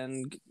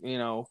Brooklyn,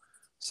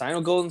 signed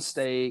with Golden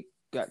State,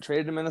 got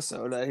traded to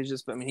Minnesota.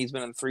 He's been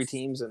in 3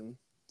 teams in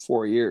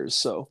 4 years.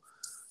 So,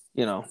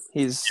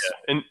 he's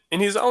and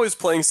he's always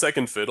playing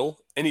second fiddle,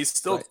 and he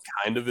still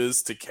kind of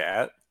is to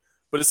Cat,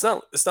 but it's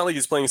not like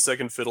he's playing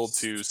second fiddle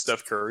to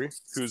Steph Curry,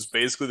 who's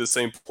basically the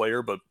same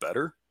player but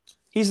better.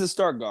 He's the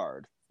star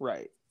guard,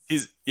 right?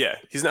 He's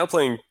now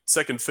playing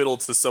second fiddle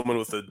to someone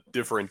with a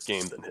different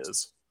game than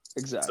his.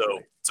 Exactly.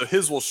 So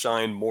his will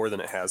shine more than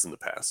it has in the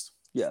past.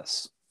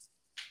 Yes.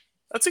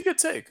 That's a good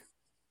take.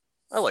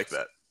 I like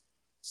that.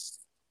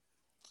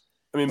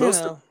 I mean,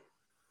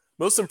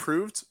 most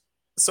improved,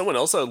 someone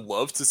else I'd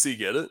love to see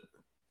get it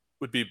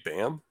would be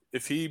Bam.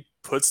 If he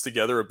puts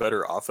together a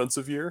better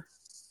offensive year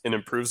and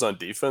improves on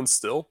defense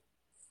still.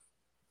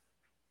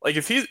 Like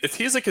if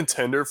he's a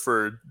contender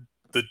for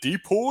the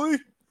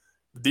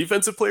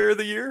defensive player of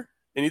the year,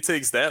 and he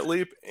takes that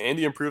leap and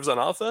he improves on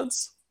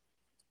offense,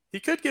 he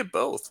could get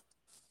both.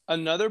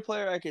 Another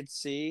player I could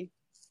see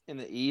in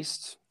the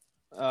East,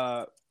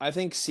 I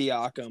think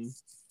Siakam,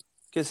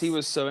 because he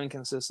was so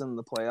inconsistent in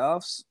the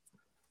playoffs.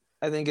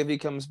 I think if he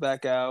comes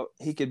back out,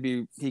 he could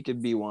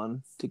be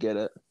one to get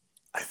it.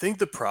 I think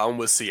the problem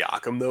with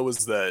Siakam though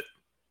is that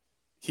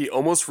he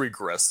almost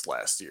regressed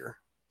last year.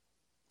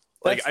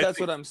 That's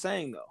what I'm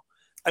saying though.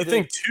 I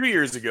think 2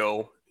 years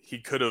ago he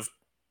could have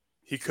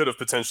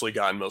potentially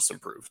gotten most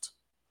improved.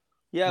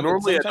 Yeah,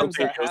 normally I don't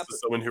think it goes to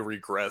someone who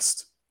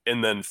regressed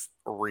and then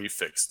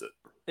refixed it.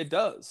 It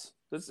does.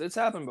 It's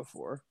happened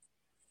before.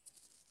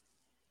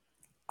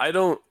 I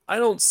don't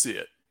see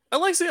it. I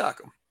like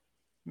Siakam.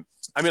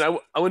 I mean,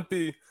 I wouldn't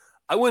be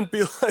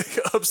like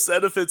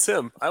upset if it's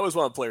him. I always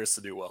want players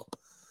to do well.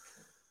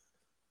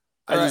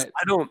 I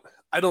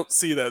don't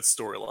see that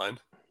storyline.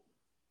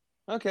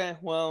 Okay,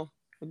 well,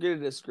 agree to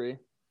disagree.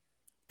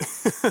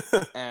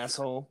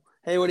 Asshole.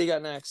 Hey, what do you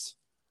got next?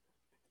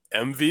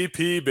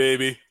 MVP,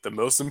 baby. The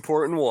most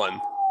important one.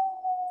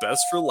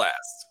 Best for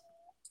last.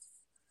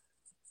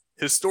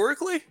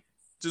 Historically,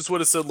 just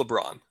would have said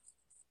LeBron.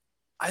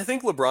 I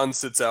think LeBron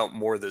sits out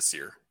more this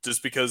year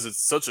just because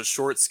it's such a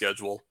short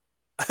schedule.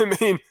 I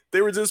mean,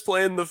 they were just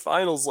playing the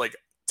finals like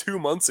 2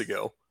 months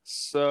ago.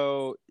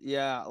 So,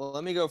 yeah,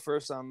 let me go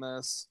first on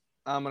this.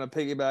 I'm going to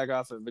piggyback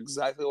off of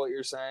exactly what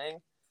you're saying.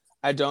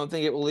 I don't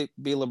think it will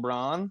be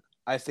LeBron.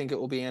 I think it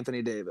will be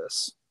Anthony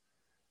Davis.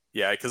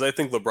 Yeah, because I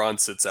think LeBron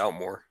sits out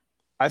more.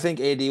 I think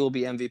AD will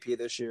be MVP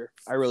this year.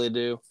 I really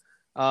do.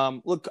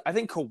 Look, I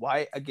think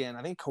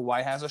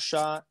Kawhi has a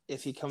shot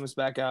if he comes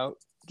back out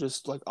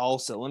just like all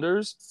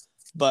cylinders,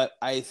 but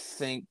I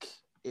think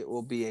it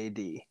will be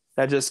AD.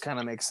 That just kind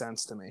of makes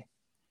sense to me.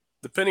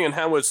 Depending on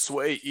how much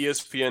sway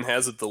ESPN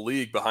has at the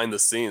league behind the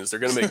scenes, they're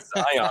going to make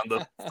Zion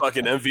the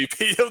fucking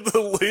MVP of the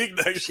league.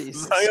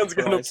 Zion's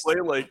going to play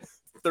like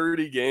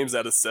 30 games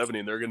out of 70,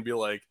 and they're going to be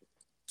like,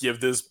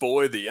 give this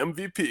boy the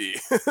MVP.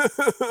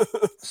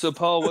 So,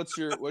 Paul, what's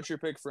your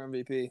pick for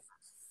MVP?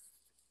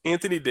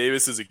 Anthony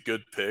Davis is a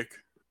good pick.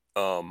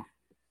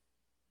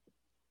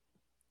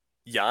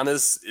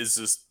 Giannis is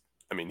just,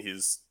 I mean,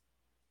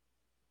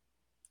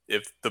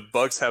 if the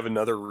Bucks have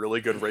another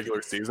really good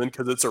regular season,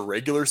 because it's a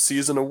regular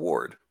season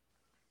award.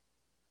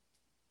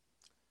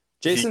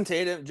 Jason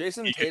Tatum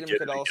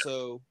could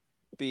also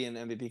be in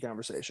MVP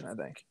conversation, I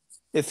think.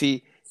 If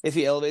he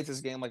elevates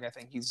his game like I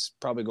think he's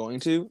probably going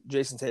to,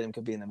 Jason Tatum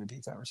could be in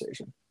MVP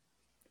conversation.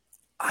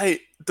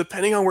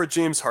 Depending on where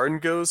James Harden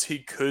goes, he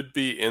could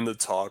be in the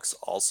talks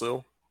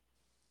also.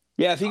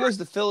 Yeah, if he goes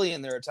to Philly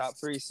and they're a top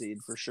 3 seed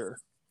for sure,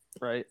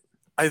 right?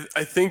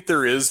 I think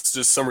there is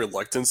just some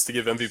reluctance to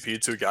give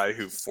MVP to a guy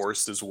who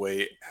forced his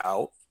way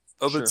out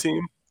of a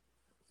team.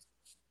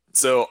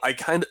 So I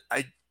kind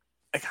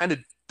of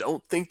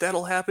don't think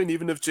that'll happen,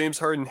 even if James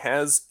Harden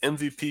has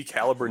MVP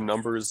caliber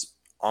numbers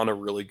on a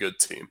really good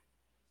team.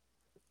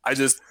 I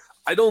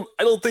don't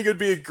think it'd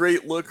be a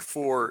great look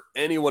for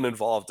anyone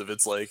involved if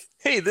it's like,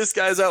 hey, this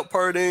guy's out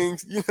partying,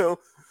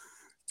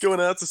 going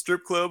out to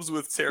strip clubs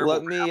with terrible.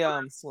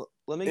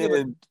 Let me give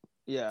it.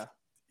 Yeah,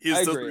 he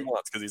does what he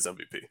wants because he's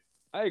MVP.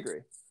 I agree.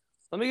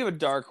 Let me give a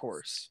dark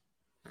horse.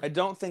 I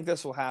don't think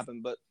this will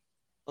happen, but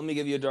let me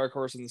give you a dark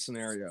horse in the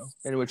scenario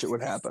in which it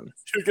would happen.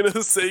 You're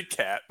gonna say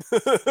Cat?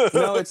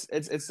 No, it's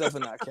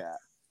definitely not Cat.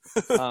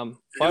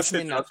 Watch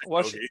me now.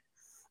 Watch.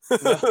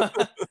 No.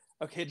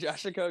 Okay,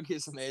 Josh Okogie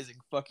is amazing.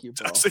 Fuck you,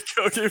 Paul. Josh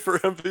Okogie for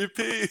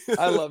MVP.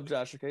 I love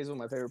Josh Okogie. He's one of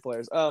my favorite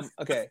players.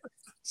 Okay,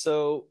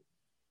 so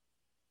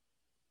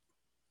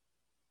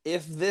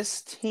if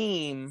this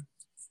team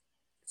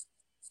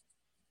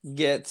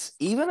gets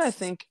even, I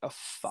think, a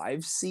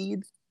 5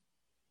 seed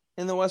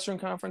in the Western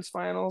Conference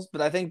Finals,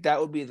 but I think that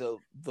would be the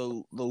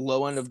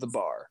low end of the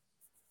bar.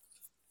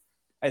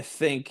 I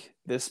think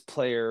this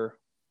player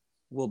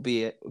will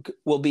be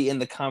in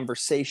the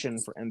conversation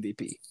for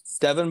MVP.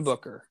 Devin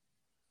Booker,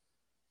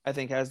 I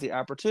think, has the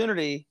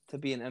opportunity to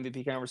be in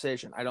MVP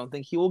conversation. I don't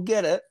think he will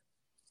get it.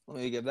 Let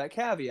me give that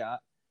caveat.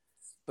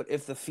 But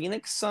if the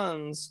Phoenix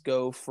Suns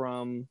go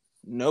from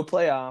no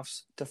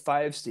playoffs to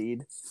 5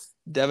 seed,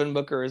 Devin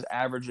Booker is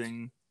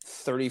averaging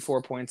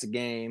 34 points a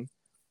game,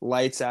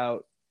 lights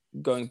out,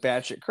 going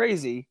batshit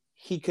crazy.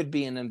 He could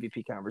be in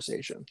MVP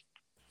conversation.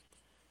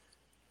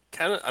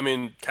 Kind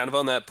of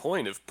on that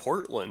point, if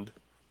Portland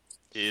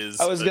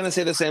is... I was going to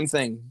say the same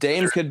thing.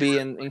 Dame could be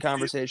in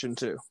conversation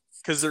too.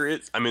 Because there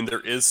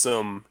is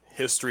some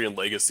history and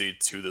legacy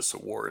to this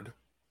award.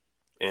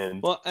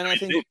 And I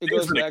think it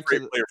goes back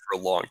to... player for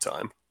a long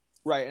time.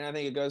 Right, and I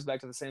think it goes back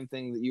to the same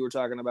thing that you were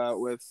talking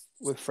about with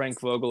Frank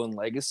Vogel and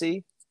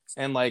legacy.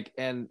 And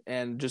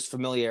just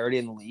familiarity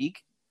in the league.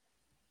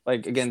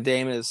 Like, again,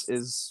 Dame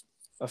is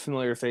a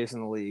familiar face in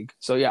the league.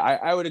 So yeah,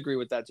 I would agree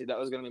with that too. That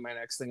was going to be my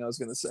next thing I was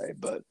going to say.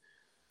 But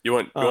you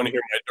want to hear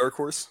my dark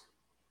horse?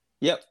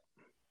 Yep.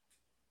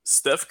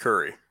 Steph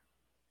Curry.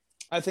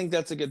 I think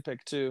that's a good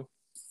pick too.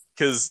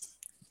 Because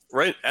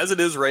right as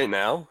it is right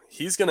now,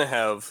 he's going to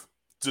have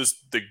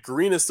just the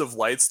greenest of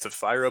lights to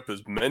fire up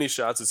as many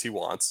shots as he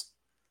wants.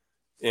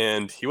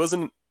 And he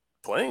wasn't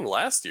playing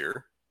last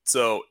year.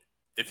 So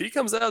if he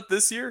comes out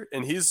this year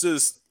and he's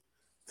just,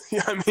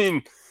 I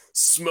mean,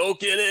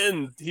 smoking it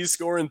and he's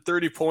scoring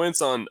 30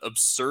 points on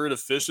absurd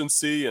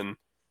efficiency and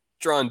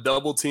drawing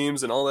double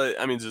teams and all that,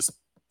 I mean, just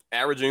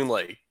averaging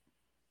like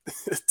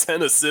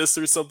 10 assists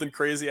or something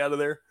crazy out of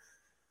there,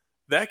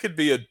 that could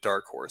be a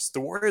dark horse.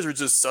 The Warriors are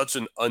just such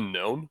an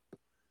unknown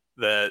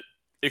that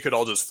it could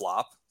all just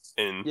flop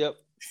and Yep.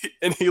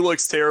 and he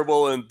looks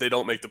terrible and they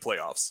don't make the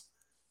playoffs.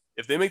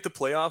 If they make the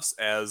playoffs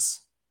as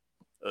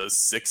a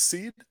 6th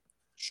seed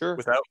Sure.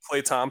 without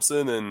Klay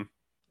Thompson and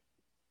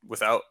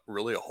without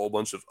really a whole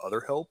bunch of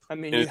other help. I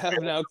mean, you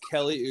have now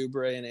Kelly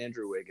Oubre and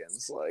Andrew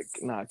Wiggins. Like,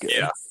 not good.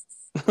 Yeah.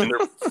 And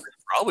they're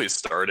probably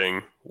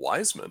starting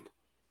Wiseman.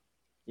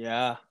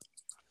 Yeah.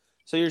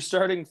 So your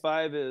starting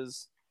 5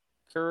 is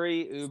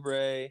Curry,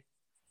 Oubre,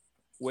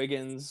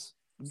 Wiggins,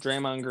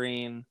 Draymond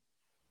Green,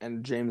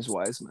 and James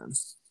Wiseman.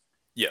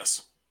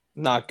 Yes.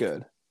 Not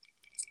good.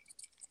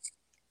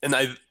 And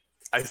I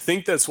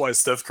think that's why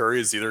Steph Curry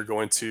is either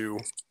going to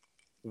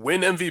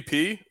win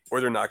MVP or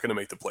they're not going to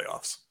make the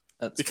playoffs.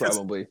 That's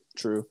probably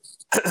true.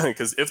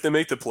 Because if they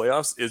make the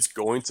playoffs, it's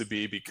going to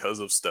be because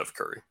of Steph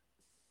Curry.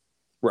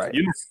 Right.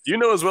 You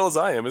know as well as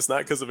I am, it's not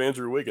because of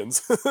Andrew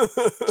Wiggins.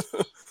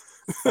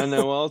 I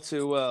know all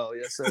too well.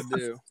 Yes, I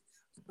do.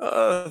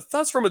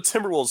 Thoughts from a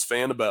Timberwolves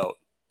fan about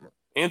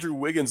Andrew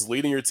Wiggins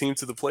leading your team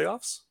to the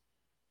playoffs?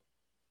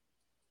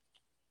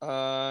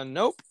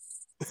 Nope.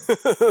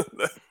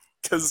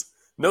 Because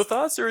no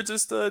thoughts, or it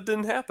just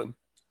didn't happen?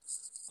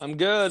 I'm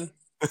good.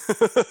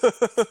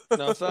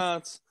 No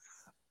thoughts.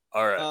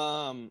 All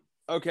right.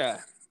 Okay.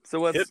 So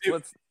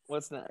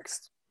what's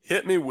next?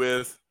 Hit me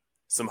with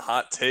some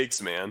hot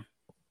takes, man.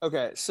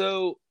 Okay,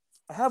 so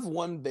I have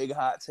one big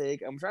hot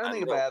take. I'm trying to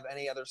think if I have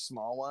any other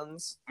small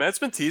ones. Matt's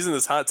been teasing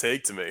this hot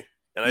take to me,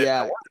 and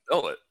I want to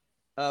know it.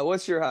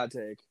 What's your hot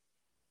take?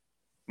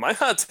 My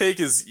hot take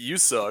is you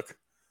suck.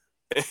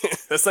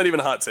 That's not even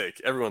a hot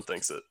take. Everyone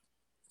thinks it.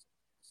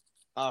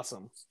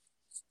 Awesome.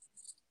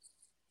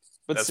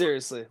 But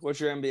seriously, what's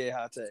your NBA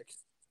hot take?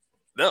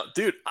 No,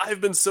 dude,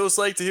 I've been so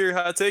psyched to hear your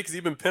hot take because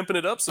you've been pimping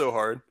it up so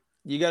hard.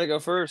 You got to go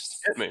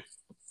first. Hit me.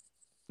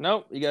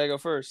 Nope, you got to go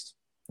first.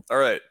 All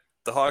right,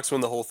 the Hawks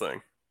win the whole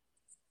thing.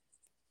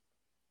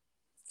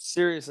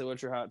 Seriously,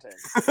 what's your hot take?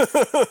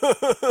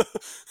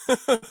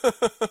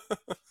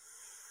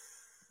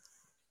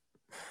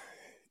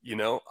 You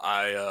know,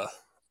 I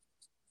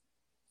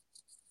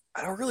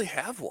don't really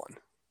have one.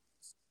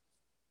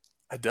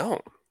 I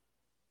don't.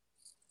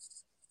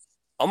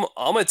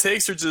 All my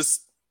takes are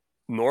just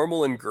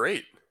normal and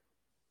great.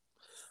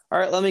 All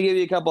right, let me give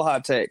you a couple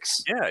hot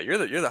takes. Yeah, you're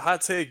the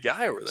hot take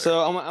guy over there. So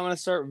I'm going to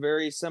start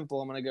very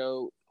simple. I'm going to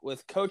go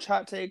with coach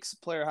hot takes,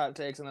 player hot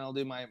takes, and then I'll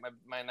do my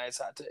nice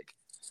hot take.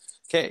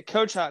 Okay,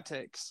 coach hot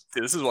takes.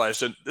 Dude, this is why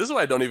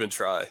I don't even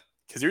try,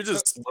 because you're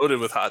just loaded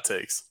with hot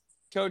takes.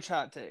 Coach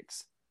hot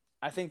takes.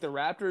 I think the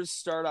Raptors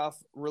start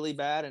off really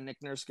bad and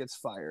Nick Nurse gets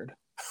fired.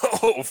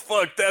 Oh,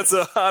 fuck, that's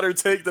a hotter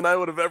take than I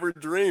would have ever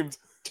dreamed.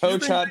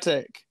 Coach hot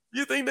take.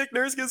 You think Nick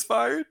Nurse gets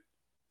fired?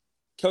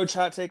 Coach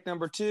hot take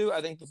number 2,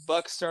 I think the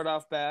Bucks start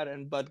off bad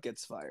and Bud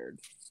gets fired.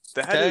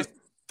 That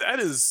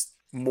is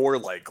more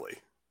likely.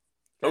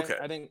 Okay.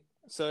 I think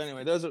so.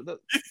 Anyway, those are. But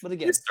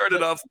again, you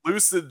started off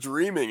lucid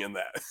dreaming in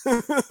that.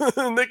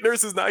 Nick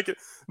Nurse is not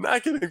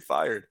getting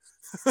fired.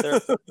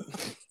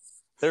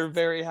 They're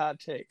very hot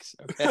takes.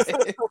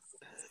 Okay.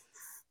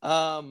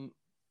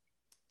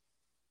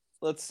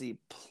 Let's see.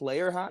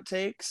 Player hot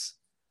takes.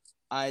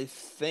 I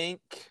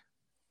think,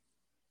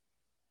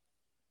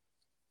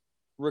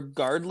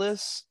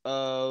 regardless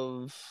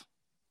of,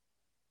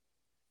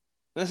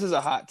 this is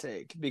a hot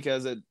take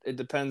because it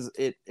depends.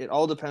 It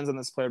all depends on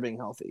this player being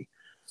healthy.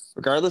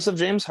 Regardless of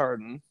James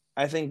Harden,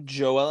 I think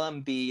Joel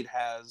Embiid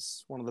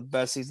has one of the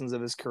best seasons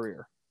of his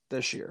career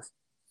this year.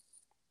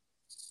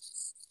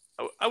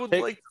 I would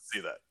like to see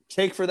that.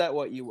 Take for that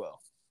what you will.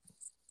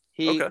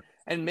 Okay.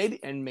 And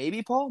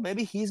maybe Paul,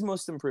 maybe he's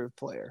most improved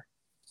player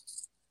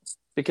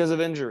because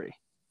of injury.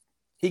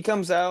 He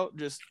comes out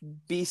just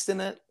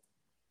beasting it.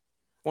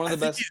 One of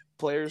the best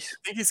players. I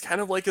think he's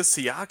kind of like a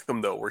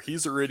Siakam though, where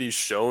he's already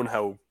shown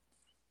how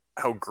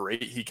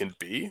great he can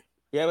be.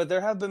 Yeah, but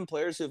there have been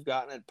players who've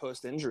gotten it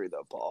post injury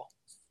though, Paul.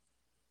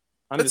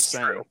 That's just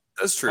saying. True.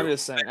 That's true. I'm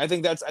just saying. I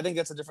think that's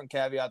a different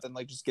caveat than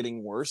like just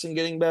getting worse and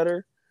getting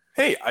better.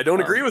 Hey, I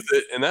don't agree with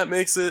it, and that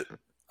makes it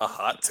a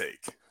hot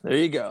take. There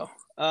you go.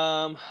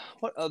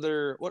 What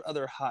other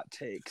hot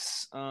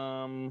takes?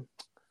 I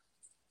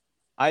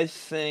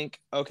think.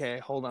 Okay,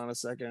 hold on a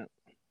second.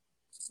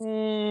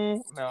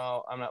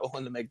 No, I'm not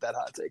willing to make that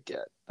hot take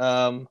yet.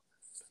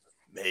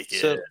 Make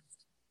it.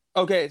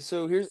 Okay,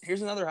 so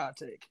here's another hot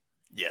take.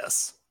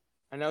 Yes.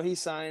 I know he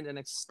signed an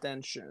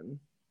extension.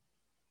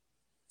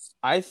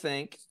 I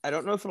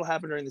don't know if it'll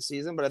happen during the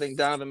season, but I think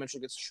Donovan Mitchell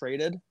gets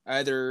traded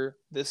either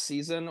this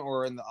season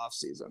or in the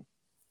offseason.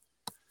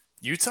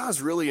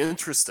 Utah's really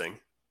interesting.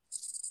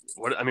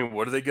 What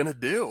are they gonna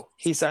do?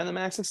 He signed the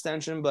max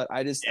extension, but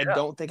I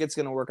don't think it's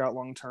gonna work out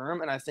long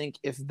term. And I think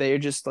if they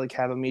just like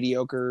have a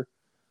mediocre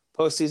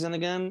postseason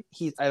again,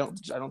 I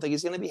don't think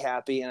he's going to be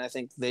happy, and I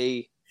think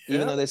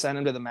even though they signed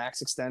him to the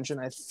max extension,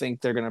 I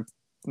think they're going to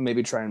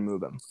maybe try and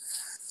move him.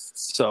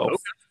 So,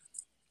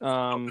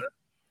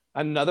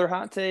 another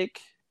hot take,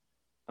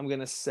 I'm going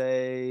to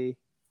say,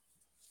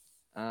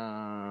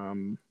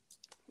 I'm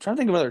trying to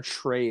think of another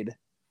trade,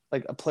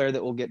 like a player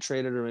that will get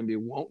traded or maybe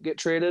won't get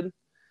traded.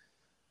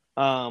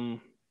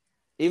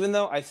 Even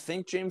though I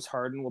think James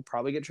Harden will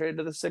probably get traded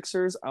to the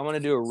Sixers, I want to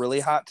do a really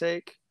hot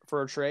take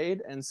for a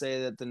trade and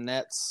say that the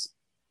Nets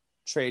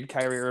trade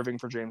Kyrie Irving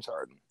for James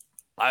Harden.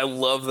 I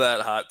love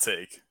that hot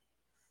take.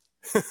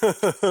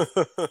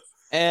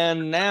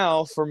 And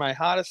now for my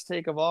hottest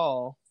take of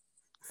all,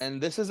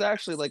 and this is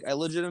actually like I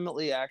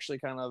legitimately actually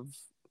kind of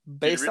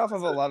based off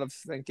of a lot of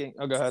thinking.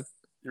 Oh, go ahead.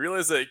 You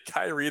realize that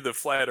Kyrie the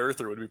Flat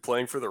Earther would be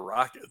playing for the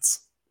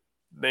Rockets,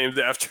 named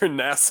after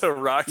NASA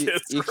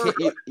rockets.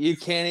 You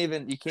can't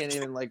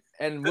even like.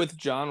 And with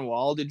John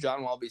Wall, dude,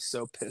 John Wall be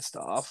so pissed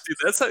off. Dude,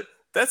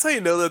 that's how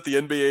you know that the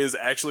NBA is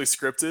actually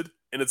scripted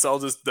and it's all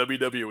just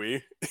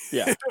WWE.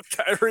 Yeah,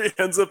 Kyrie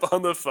ends up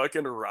on the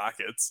fucking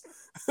Rockets.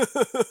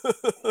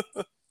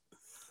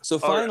 So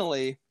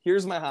finally,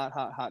 here's my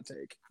hot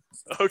take.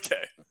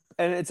 Okay.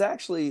 And it's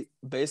actually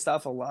based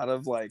off a lot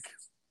of like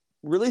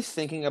really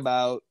thinking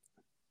about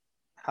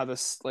how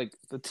this like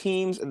the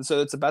teams, and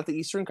so it's about the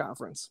Eastern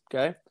Conference.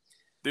 Okay,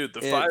 dude,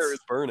 the fire is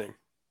burning.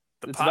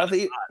 It's about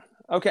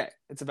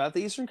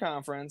the Eastern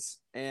Conference,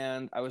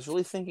 and I was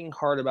really thinking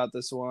hard about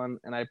this one,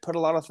 and I put a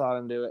lot of thought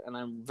into it, and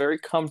I'm very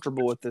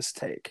comfortable with this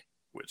take.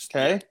 Which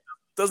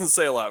doesn't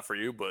say a lot for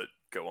you, but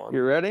go on.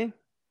 You ready?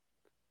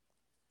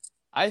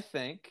 I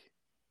think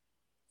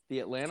the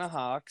Atlanta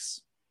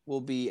Hawks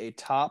will be a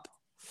top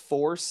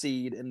 4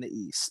 seed in the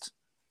East.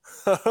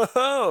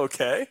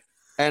 Okay.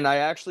 And I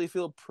actually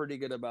feel pretty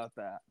good about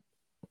that,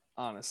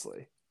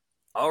 honestly.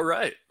 All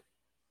right.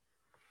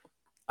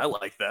 I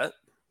like that.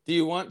 Do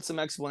you want some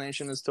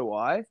explanation as to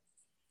why?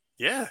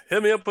 Yeah,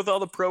 hit me up with all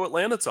the pro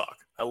Atlanta talk.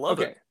 I love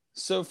it.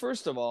 So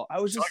first of all, I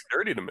was just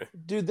dirty to me.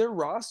 Dude, their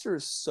roster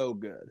is so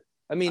good.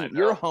 I mean,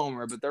 you're a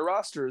homer, but their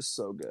roster is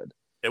so good.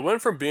 It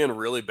went from being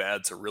really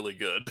bad to really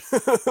good.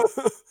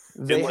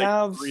 They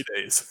have 3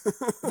 days.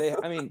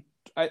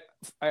 I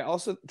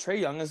also Trae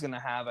Young is going to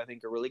have, I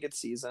think, a really good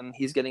season.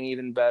 He's getting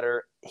even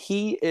better.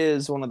 He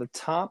is one of the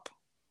top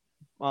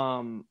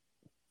playmakers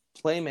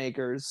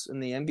in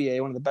the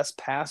NBA, one of the best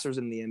passers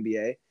in the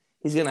NBA.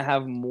 He's going to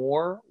have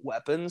more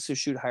weapons who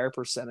shoot higher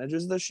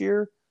percentages this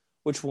year,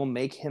 which will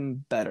make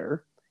him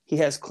better. He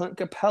has Clint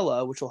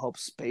Capella, which will help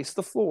space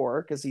the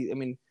floor because you're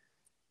going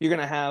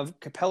to have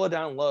Capella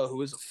down low,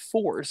 who is a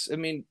force. I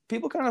mean,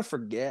 people kind of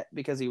forget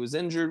because he was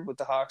injured with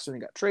the Hawks when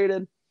he got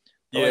traded.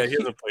 Yeah, he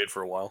hasn't played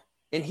for a while.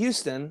 In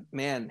Houston,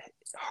 man,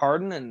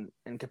 Harden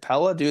and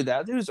Capella, dude,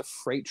 that dude's a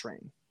freight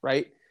train,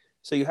 right?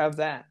 So you have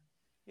that.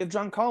 You have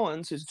John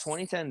Collins, who's a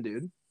 2010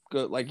 dude,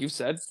 like you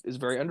said, is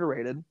very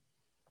underrated,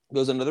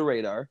 goes under the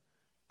radar,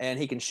 and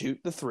he can shoot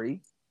the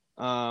 3.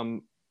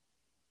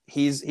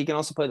 He can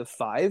also play the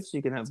 5, so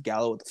you can have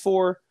Gallo with the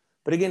 4.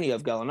 But again, you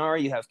have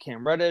Gallinari, you have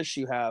Cam Reddish,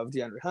 you have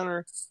DeAndre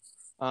Hunter,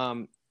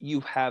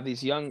 you have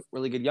these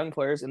really good young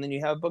players, and then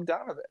you have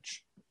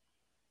Bogdanovich,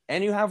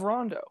 and you have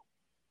Rondo,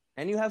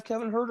 and you have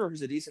Kevin Huerter,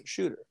 who's a decent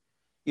shooter.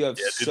 You have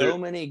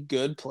many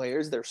good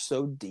players. They're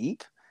so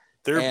deep.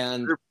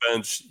 Their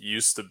bench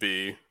used to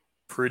be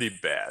pretty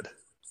bad,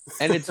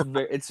 and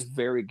it's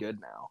very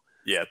good now.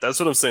 Yeah, that's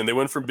what I'm saying. They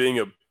went from being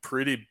a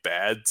pretty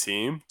bad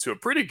team to a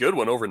pretty good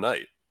one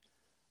overnight.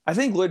 I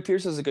think Lloyd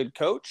Pierce is a good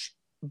coach.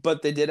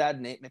 But they did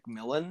add Nate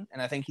McMillan, and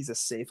I think he's a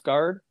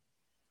safeguard.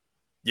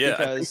 Yeah,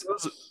 I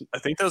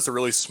think that was a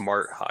really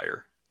smart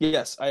hire.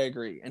 Yes, I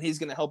agree. And he's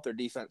going to help their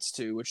defense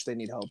too, which they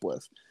need help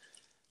with.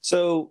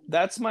 So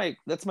that's my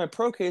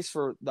pro case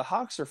for the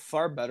Hawks are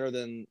far better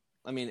than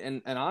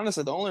and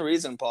honestly, the only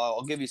reason, Paul,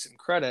 I'll give you some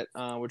credit,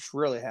 which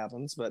rarely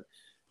happens, but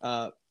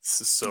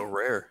this is so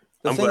rare.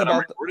 I'm glad I'm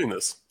recording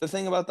this. The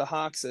thing about the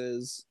Hawks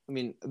is,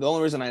 the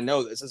only reason I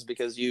know this is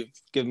because you've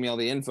given me all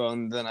the info,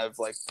 and then I've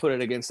like put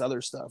it against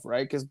other stuff,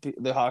 right? Because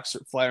the Hawks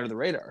fly under the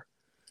radar.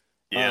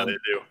 Yeah, they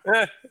do.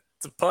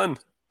 It's a pun.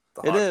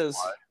 It is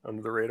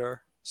under the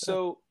radar.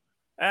 So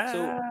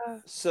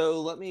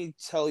let me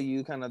tell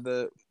you kind of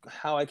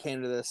how I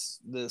came to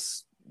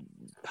this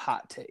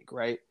hot take,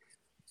 right?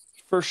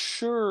 For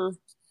sure.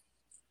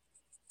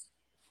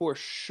 For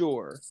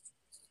sure,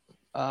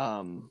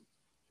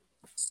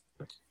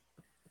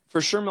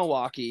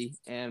 Milwaukee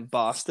and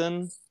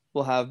Boston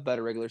will have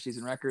better regular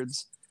season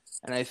records,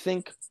 and I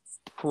think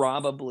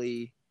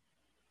probably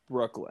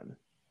Brooklyn.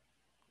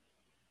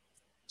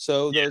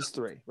 So those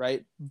 3,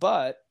 right?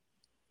 But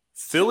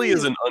Philly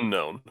is an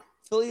unknown.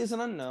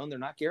 They're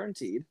not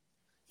guaranteed.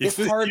 If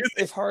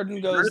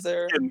Harden goes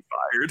there, getting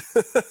fired.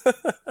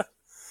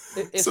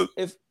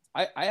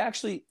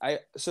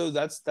 So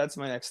that's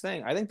my next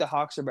thing. I think the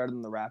Hawks are better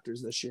than the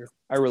Raptors this year.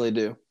 I really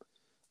do.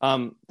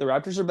 The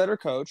Raptors are better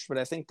coached, but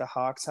I think the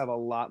Hawks have a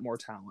lot more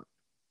talent.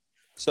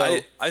 So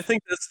I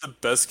think that's the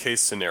best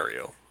case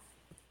scenario.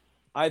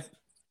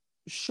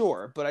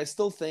 Sure, but I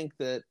still think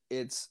that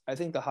I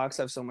think the Hawks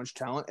have so much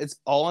talent. It's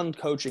all on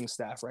coaching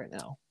staff right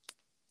now.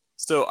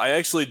 So I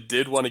actually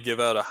did want to give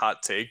out a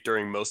hot take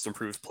during Most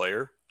Improved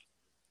Player.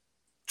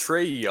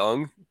 Trae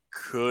Young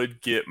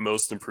could get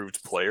Most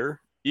Improved Player,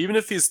 even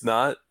if he's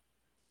not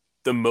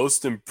the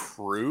most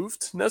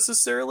improved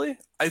necessarily.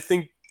 I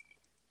think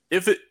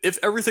if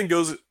everything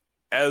goes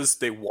as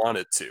they want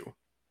it to,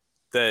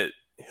 that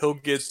he'll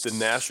get the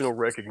national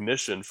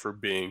recognition for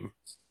being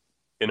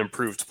an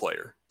improved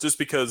player, just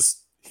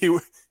because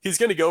he's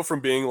going to go from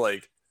being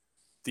like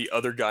the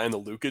other guy in the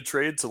Luka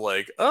trade to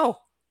like, oh,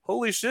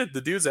 holy shit,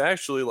 the dude's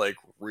actually like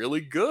really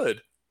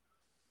good.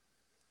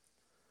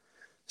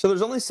 So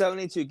there's only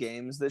 72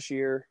 games this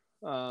year.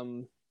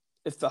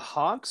 If the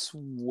Hawks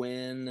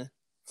win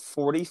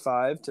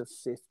 45 to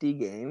 50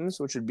 games,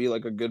 which would be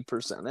like a good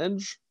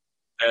percentage,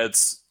 that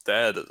is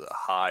a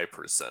high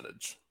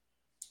percentage.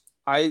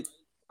 I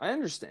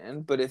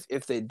understand, but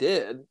if they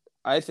did,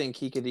 I think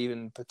he could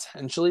even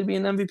potentially be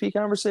an MVP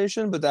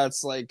conversation. But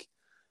that's like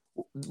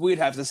we'd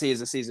have to see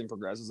as the season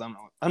progresses.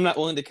 I'm not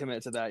willing to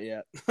commit to that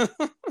yet. No,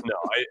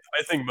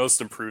 I think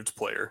Most Improved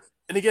Player,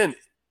 and again,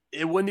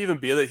 it wouldn't even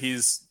be that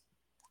he's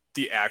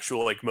the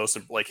actual like most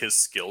like his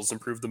skills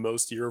improved the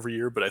most year over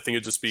year, but I think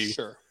it'd just be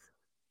Sure.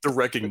 the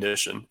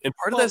recognition. And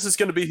part of this is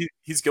going to be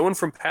he's going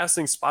from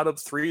passing spot up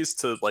threes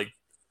to like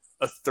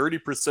a 30%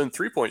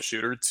 3-point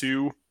shooter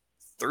to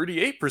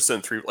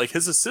 38% three. Like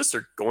his assists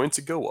are going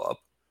to go up.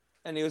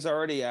 And he was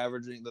already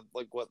averaging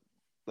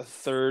the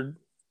third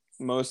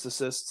most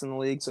assists in the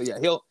league. So yeah,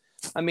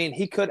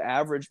 he could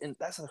average, and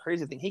that's the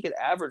crazy thing. He could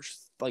average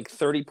like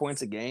 30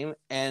 points a game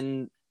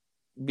and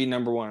be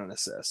number one in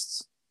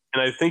assists.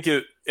 And I think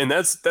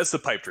that's the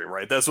pipe dream,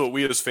 right? That's what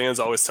we as fans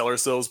always tell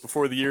ourselves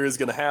before the year is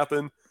going to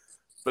happen.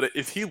 But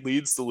if he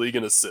leads the league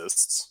in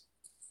assists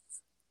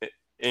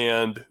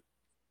and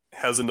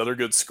has another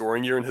good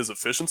scoring year and his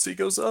efficiency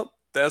goes up,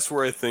 that's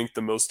where I think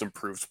the Most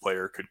Improved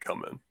Player could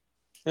come in.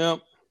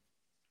 Yep.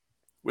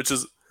 Which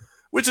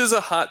is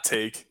a hot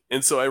take,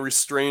 and so I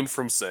restrained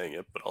from saying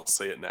it, but I'll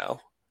say it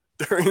now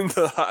during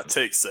the hot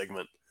take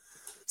segment.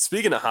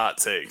 Speaking of hot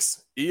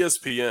takes,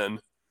 ESPN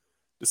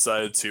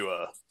decided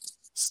to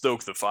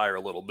stoke the fire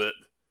a little bit,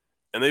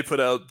 and they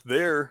put out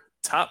their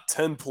top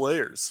 10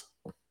 players.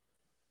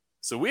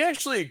 So we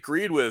actually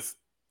agreed with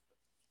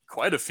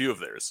quite a few of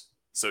theirs.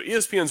 So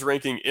ESPN's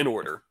ranking in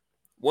order.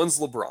 One's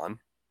LeBron,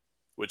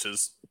 which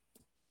it's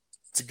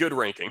a good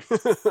ranking.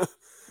 That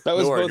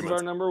was both of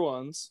our number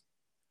ones.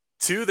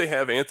 2, they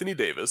have Anthony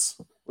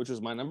Davis, which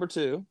was my number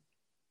 2.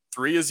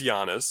 3 is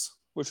Giannis,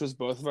 which was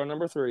both of our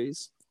number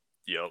 3s.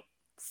 Yep.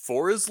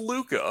 4 is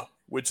Luka,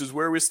 which is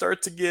where we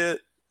start to get.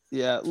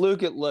 Yeah,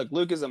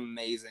 Luka's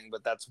amazing,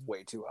 but that's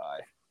way too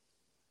high.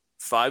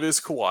 5 is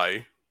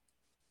Kawhi.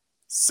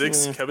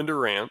 6, Kevin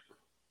Durant.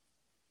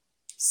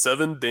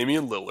 7,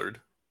 Damian Lillard.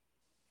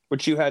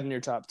 Which you had in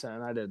your top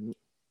 10. I didn't.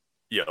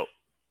 Yep.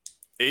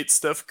 8,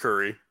 Steph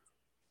Curry.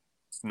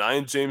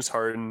 9, James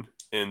Harden.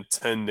 And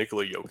 10,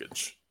 Nikola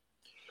Jokic.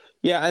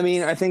 Yeah, I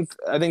mean, I think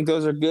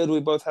those are good. We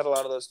both had a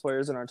lot of those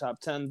players in our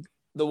top 10.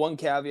 The one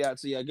caveat,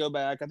 so yeah, go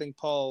back. I think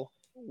Paul,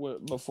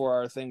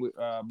 before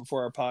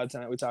our pod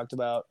tonight, we talked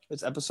about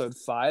it's episode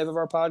 5 of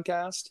our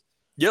podcast.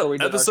 Yep,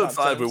 episode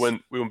 5. We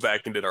went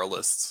back and did our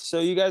lists.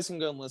 So you guys can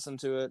go and listen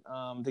to it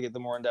to get the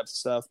more in-depth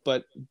stuff.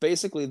 But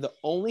basically, the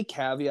only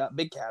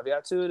big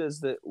caveat to it is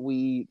that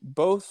we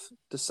both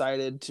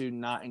decided to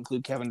not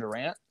include Kevin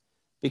Durant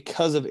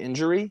because of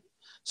injury.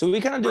 So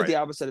we kind of do it the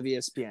opposite of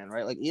ESPN,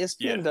 right? Like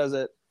ESPN does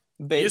it.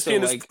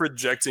 ESPN is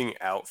projecting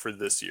out for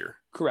this year.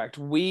 Correct.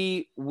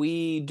 We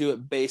do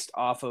it based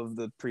off of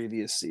the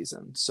previous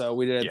season. So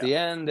we did it at the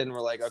end, and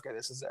we're like, okay,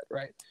 this is it,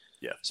 right?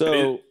 Yeah.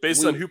 So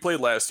based on who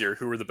played last year,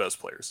 who were the best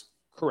players?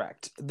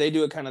 Correct. They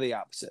do it kind of the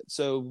opposite.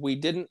 So we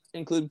didn't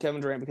include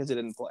Kevin Durant because he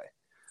didn't play.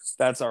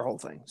 That's our whole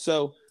thing.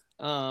 So,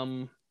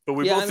 but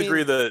we both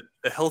agree that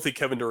a healthy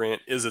Kevin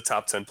Durant is a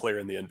top 10 player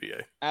in the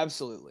NBA.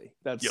 Absolutely.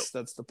 That's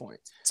the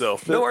point. So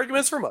no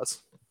arguments from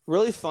us.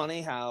 Really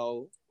funny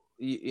how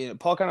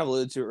Paul kind of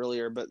alluded to it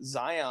earlier, but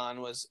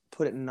Zion was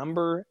put at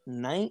number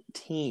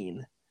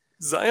 19.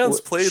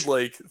 Zion's played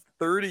like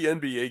 30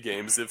 NBA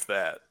games, if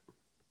that.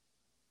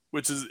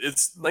 Which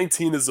is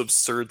 19 is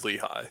absurdly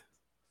high.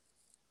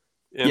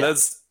 And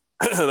that's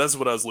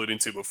what I was alluding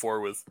to before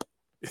with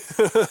if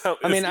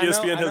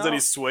ESPN has any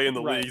sway in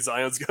the league,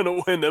 Zion's going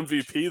to win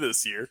MVP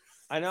this year.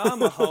 I know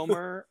I'm a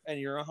homer and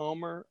you're a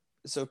homer.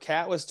 So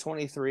Cat was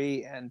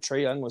 23 and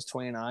Trae Young was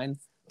 29.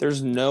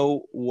 There's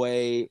no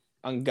way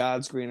on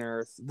God's green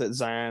earth that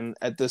Zion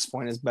at this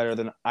point is better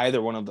than either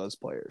one of those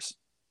players.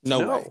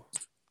 No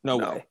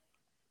way.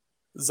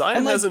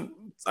 Zion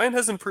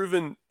hasn't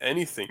proven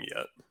anything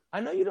yet. I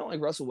know you don't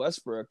like Russell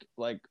Westbrook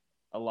like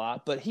a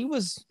lot, but he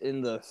was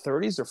in the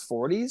 30s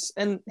or 40s,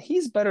 and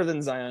he's better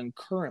than Zion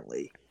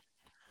currently.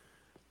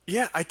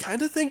 Yeah, I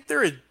kind of think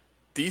they're a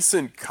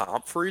decent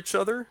comp for each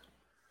other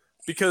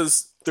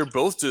because they're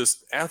both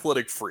just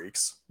athletic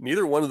freaks.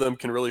 Neither one of them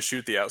can really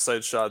shoot the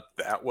outside shot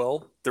that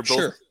well. They're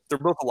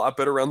both a lot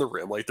better around the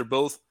rim. Like they're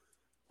both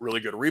really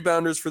good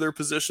rebounders for their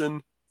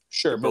position.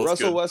 Sure, They're but both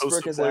Russell good Westbrook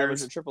posted has players.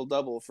 averaged a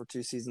triple-double for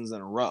 2 seasons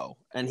in a row,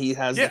 and he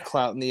has the Yeah.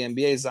 clout in the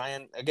NBA.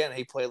 Zion, again,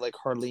 he played like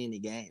hardly any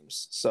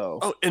games. So,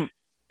 Oh, and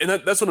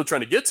that's what I'm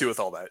trying to get to with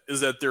all that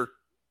is that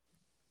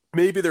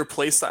maybe their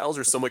play styles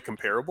are somewhat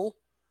comparable,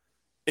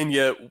 and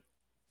yet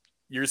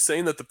you're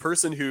saying that the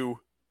person who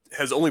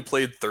has only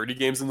played 30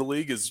 games in the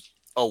league is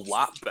a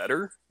lot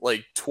better,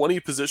 like 20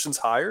 positions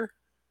higher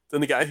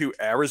than the guy who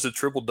averaged a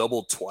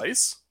triple-double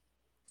twice?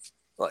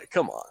 Like,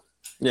 come on.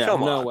 yeah,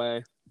 Come no on.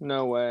 way.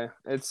 No way.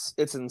 It's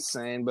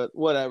insane, but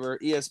whatever.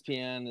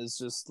 ESPN is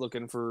just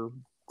looking for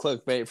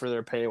clickbait for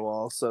their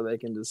paywall so they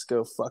can just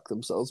go fuck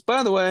themselves.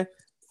 By the way,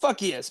 fuck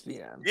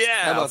ESPN.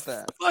 Yeah, How about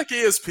that? fuck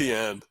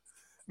ESPN.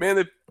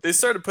 Man, they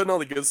started putting all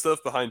the good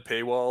stuff behind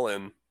paywall,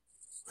 and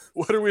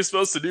what are we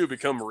supposed to do?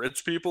 Become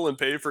rich people and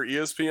pay for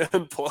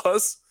ESPN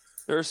Plus?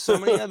 There are so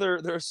many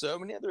other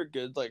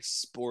good like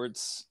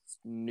sports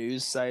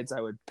news sites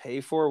I would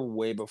pay for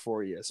way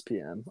before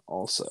ESPN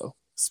also.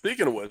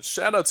 Speaking of which,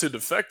 shout out to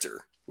Defector,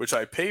 which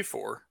I pay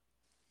for.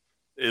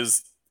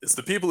 Is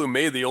the people who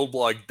made the old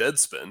blog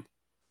Deadspin.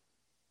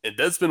 And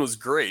Deadspin was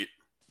great.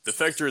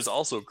 Defector is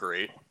also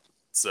great.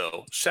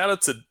 So shout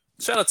out to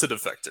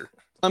Defector.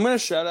 I'm gonna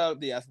shout out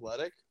The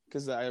Athletic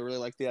because I really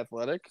like The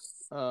Athletic.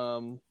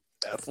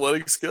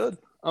 Athletics good.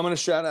 I'm gonna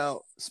shout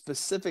out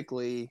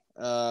specifically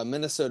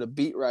Minnesota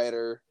beat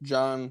writer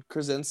John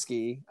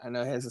Krasinski. I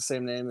know he has the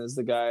same name as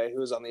the guy who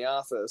was on The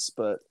Office,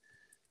 but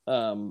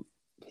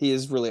he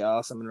is really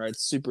awesome and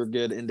writes super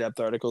good in-depth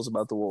articles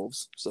about the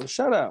Wolves. So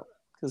shout out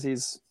because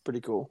he's pretty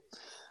cool.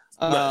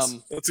 Nice.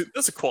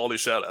 That's a quality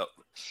shout out.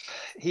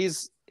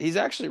 He's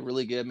actually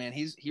really good, man.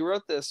 He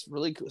wrote this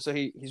really cool. So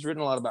he's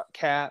written a lot about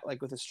Cat, like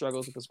with his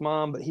struggles with his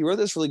mom, but he wrote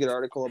this really good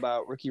article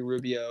about Ricky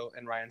Rubio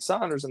and Ryan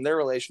Saunders and their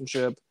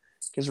relationship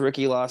because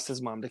Ricky lost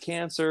his mom to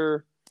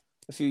cancer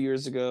a few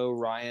years ago.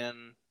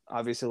 Ryan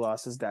obviously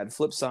lost his dad,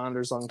 Flip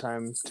Saunders,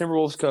 longtime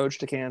Timberwolves coach,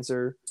 to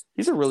cancer.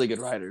 He's a really good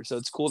writer, so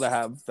it's cool to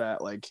have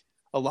that. Like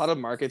a lot of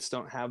markets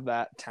don't have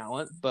that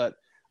talent, but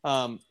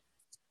the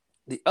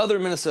other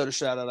Minnesota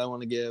shout out I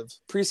want to give,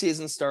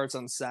 preseason starts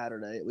on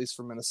Saturday, at least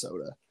for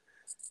Minnesota.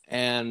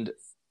 And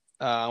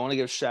I want to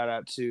give a shout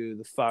out to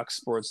the Fox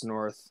Sports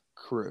North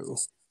crew.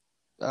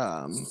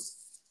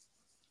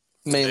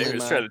 Mainly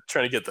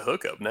trying to get the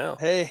hookup now.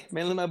 Hey,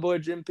 mainly my boy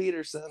Jim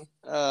Peterson,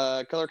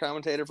 color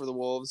commentator for the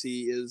Wolves.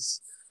 He is,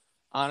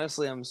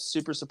 honestly, I'm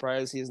super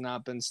surprised he has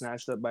not been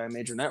snatched up by a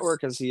major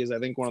network because he is, I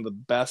think, one of the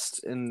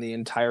best in the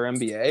entire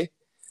NBA.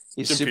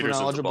 He's Jim super Peterson's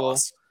knowledgeable.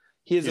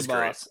 He's a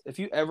boss. Great. If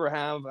you ever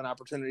have an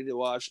opportunity to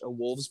watch a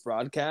Wolves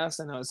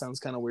broadcast, I know it sounds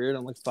kind of weird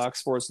on like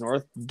Fox Sports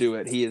North, do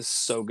it. He is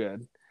so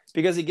good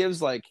because he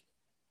gives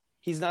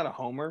he's not a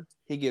homer.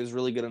 He gives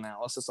really good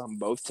analysis on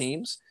both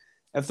teams.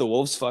 If the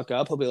Wolves fuck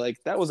up, he'll be like,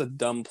 "That was a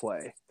dumb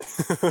play."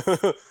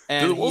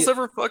 And do the Wolves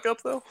ever fuck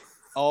up though?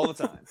 All the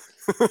time.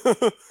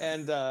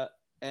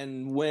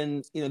 And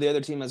when the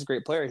other team has a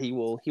great player, he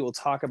will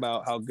talk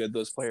about how good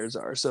those players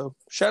are. So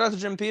shout out to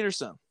Jim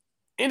Peterson.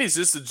 And he's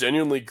just a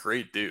genuinely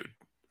great dude.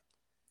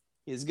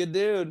 He's a good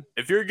dude.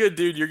 If you're a good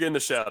dude, you're getting a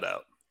shout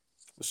out.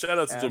 Shout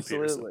out to Jim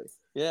Peterson.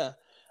 Yeah.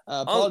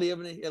 Paul, do you have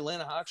any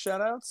Atlanta Hawks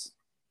shout outs?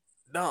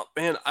 No,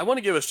 man. I want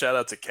to give a shout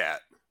out to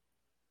Cat.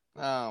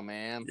 Oh,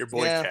 man. Your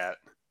boy Cat.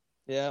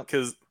 Yeah.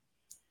 Because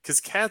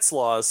Cat's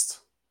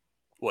lost,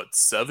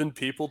 7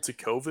 people to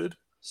COVID?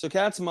 So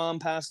Cat's mom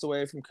passed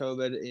away from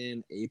COVID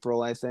in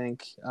April, I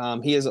think.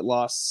 He has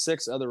lost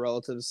 6 other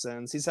relatives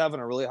since. He's having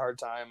a really hard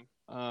time,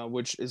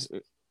 which is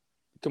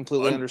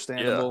completely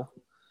understandable.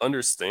 Yeah,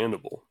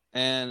 understandable.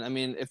 And I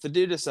mean, if the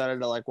dude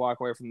decided to walk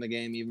away from the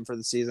game even for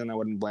the season, I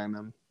wouldn't blame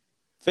him.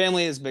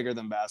 Family is bigger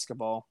than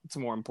basketball. It's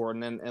more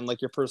important, and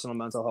your personal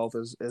mental health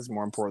is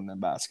more important than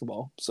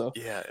basketball. So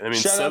yeah, I mean,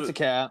 shout out to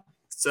Cat.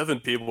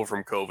 7 people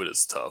from COVID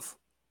is tough.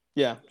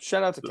 Yeah,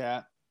 shout out to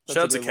Cat.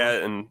 Shout out to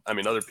Cat, and I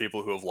mean other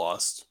people who have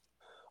lost.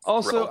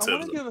 Also,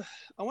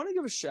 I want to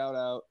give a shout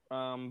out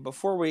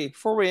before we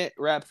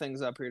wrap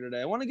things up here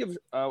today. I want to give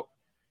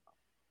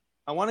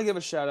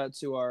a shout out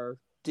to our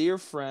dear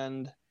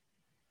friend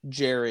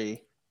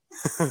Jerry.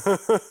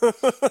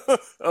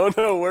 Oh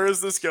no, where is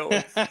this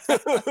going?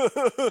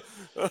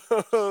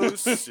 Oh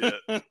shit.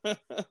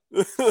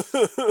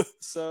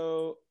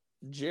 So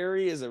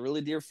Jerry is a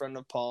really dear friend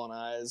of Paul and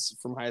I's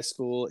from high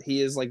school.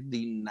 He is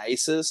the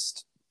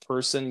nicest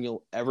person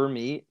you'll ever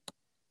meet,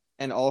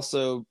 and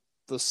also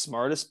the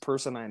smartest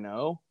person I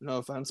know. No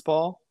offense,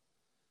 Paul.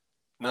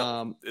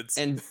 No, it's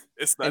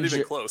not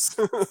even close.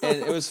 And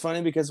it was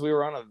funny because we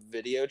were on a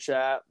video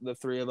chat, the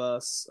 3 of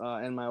us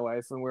and my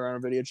wife, and we were on a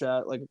video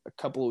chat a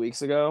couple of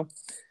weeks ago.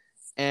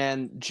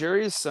 And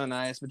Jerry is so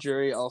nice, but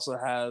Jerry also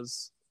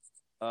has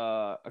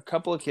a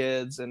couple of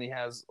kids, and he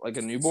has a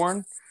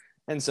newborn,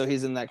 and so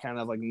he's in that kind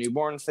of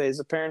newborn phase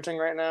of parenting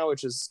right now,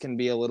 which can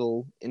be a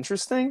little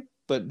interesting.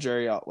 But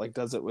Jerry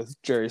does it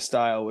with Jerry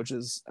style, which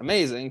is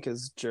amazing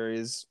because Jerry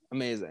is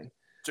amazing.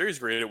 Jerry's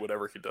great at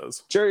whatever he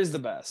does. Jerry's the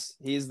best.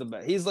 He's the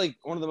best. He's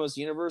one of the most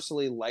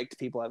universally liked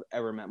people I've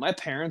ever met. My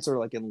parents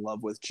are in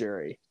love with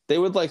Jerry. They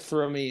would like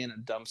throw me in a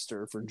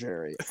dumpster for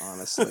Jerry,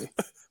 honestly.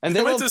 And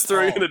they might just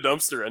throw you in a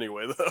dumpster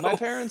anyway, though. My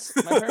parents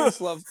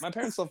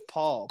love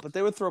Paul, but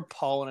they would throw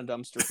Paul in a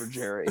dumpster for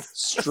Jerry,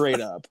 straight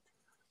up.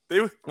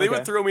 They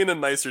would throw me in a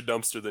nicer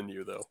dumpster than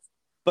you, though.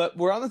 But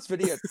we're on this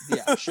video.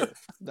 Yeah, sure.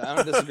 I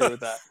don't disagree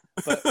with that.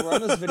 But we're on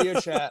this video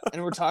chat,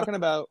 and we're talking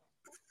about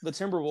the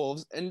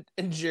Timberwolves, and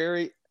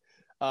Jerry.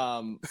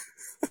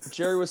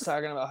 Jerry was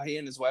talking about how he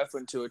and his wife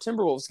went to a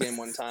Timberwolves game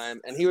one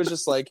time, and he was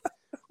just like,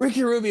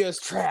 Ricky Rubio's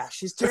trash.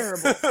 He's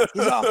terrible.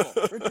 He's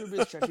awful. Ricky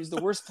Rubio's trash. He's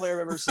the worst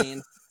player I've ever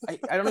seen. I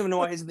don't even know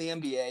why he's in the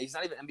NBA. He's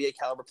not even an NBA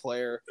caliber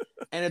player.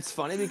 And it's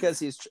funny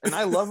because and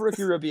I love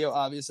Ricky Rubio,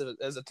 obviously,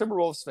 as a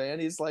Timberwolves fan.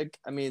 He's like,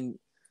 I mean,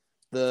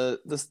 the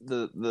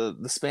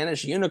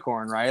Spanish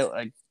unicorn, right?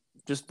 Like,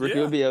 just Ricky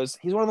Rubio's.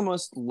 He's one of the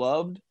most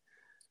loved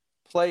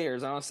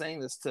players. I was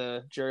saying this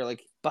to Jerry,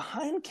 like,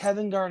 behind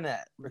Kevin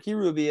Garnett, Ricky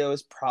Rubio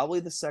is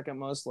probably the second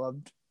most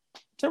loved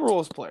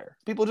Timberwolves player.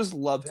 People just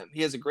love him.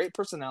 He has a great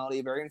personality,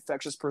 a very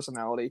infectious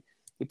personality.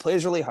 He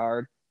plays really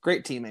hard.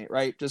 Great teammate,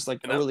 right? Just like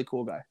a really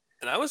cool guy.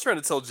 And I was trying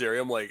to tell Jerry,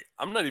 I'm like,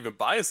 I'm not even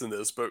biased in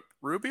this, but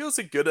Rubio's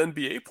a good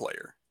NBA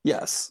player.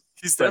 Yes.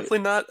 He's definitely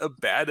not a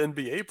bad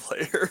NBA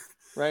player.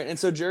 Right. And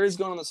so Jerry's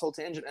going on this whole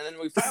tangent, and then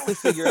we finally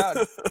figure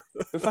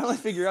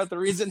out the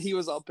reason he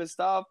was all pissed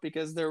off,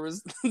 because there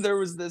was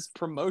this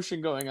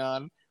promotion going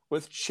on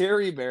with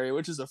Cherry Berry,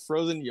 which is a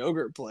frozen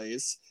yogurt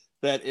place,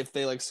 that if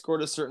they like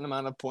scored a certain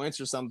amount of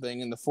points or something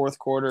in the fourth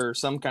quarter or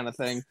some kind of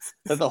thing,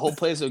 that the whole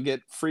place would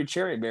get free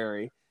Cherry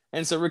Berry.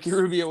 And so Ricky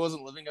Rubio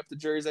wasn't living up to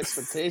Jerry's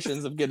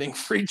expectations of getting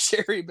free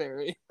Cherry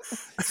Berry.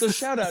 So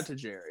shout out to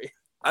Jerry.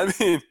 I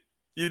mean,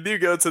 you do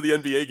go to the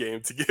NBA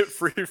game to get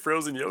free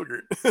frozen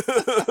yogurt.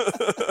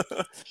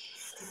 It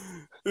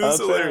was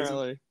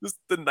hilarious. Just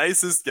the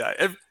nicest guy.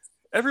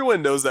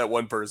 Everyone knows that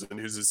one person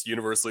who's just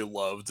universally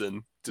loved,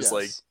 and just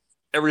like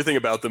everything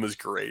about them is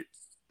great.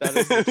 That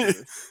is the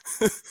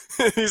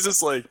truth. He's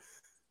just like,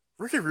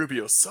 Ricky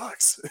Rubio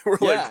sucks. We're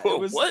like, whoa, it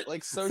was what?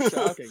 Like so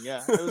shocking.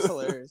 Yeah, it was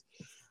hilarious.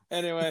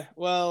 Anyway,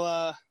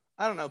 well,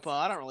 I don't know, Paul.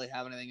 I don't really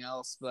have anything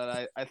else,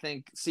 but I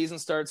think season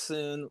starts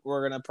soon.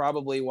 We're going to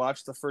probably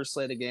watch the first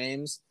slate of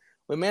games.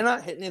 We may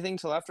not hit anything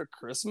till after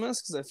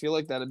Christmas, because I feel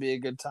like that'd be a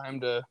good time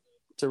to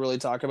really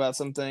talk about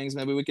some things.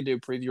 Maybe we could do a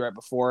preview right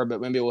before,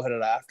 but maybe we'll hit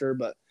it after.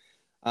 But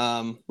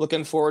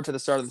looking forward to the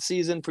start of the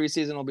season.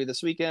 Preseason will be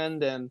this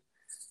weekend, and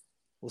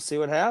we'll see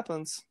what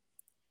happens.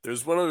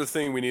 There's one other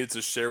thing we needed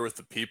to share with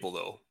the people,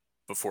 though,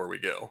 before we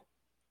go,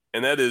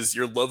 and that is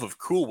your love of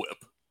Cool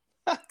Whip.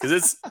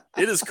 Because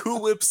it is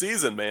Cool Whip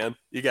season, man.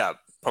 You got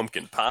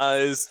pumpkin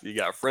pies, you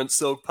got French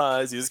silk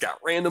pies, you just got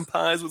random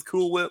pies with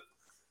Cool Whip.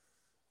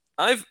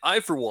 I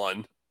for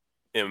one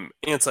am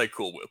anti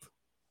Cool Whip.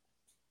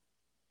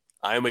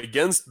 I am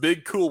against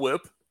big Cool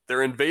Whip.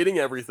 They're invading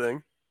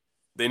everything.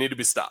 They need to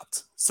be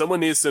stopped. Someone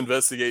needs to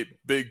investigate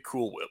big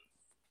Cool Whip.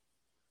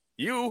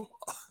 You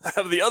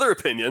have the other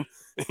opinion,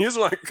 and you just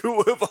want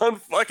Cool Whip on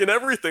fucking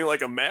everything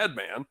like a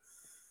madman.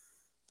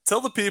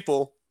 Tell the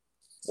people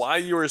why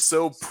you are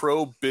so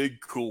pro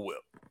big Cool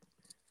Whip.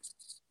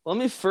 Let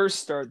me first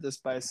start this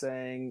by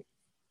saying,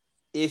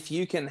 if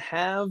you can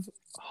have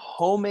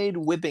homemade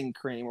whipping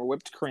cream or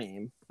whipped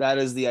cream, that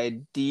is the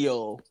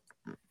ideal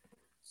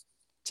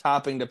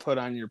topping to put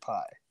on your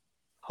pie.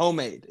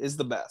 Homemade is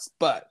the best,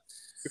 but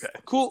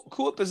Cool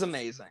Whip is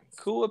amazing.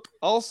 Cool Whip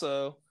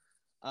also,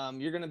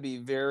 you're going to be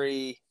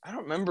very, I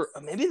don't remember,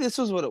 maybe this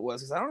was what it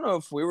was, because I don't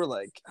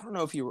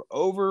know if you were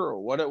over or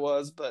what it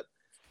was, but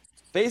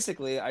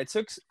basically, I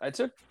took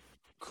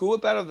Cool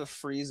Whip out of the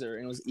freezer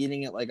and was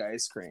eating it like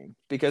ice cream,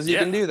 because you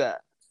can do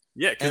that.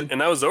 Yeah,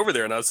 and I was over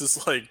there and I was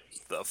just like,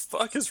 the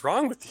fuck is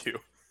wrong with you?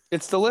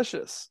 It's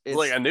delicious.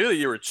 Like, I knew that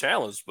you were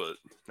challenged, but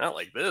not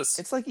like this.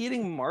 It's like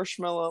eating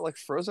marshmallow, like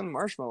frozen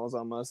marshmallows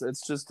almost.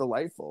 It's just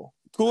delightful.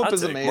 Cool Whip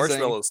is amazing.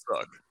 Marshmallows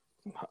suck.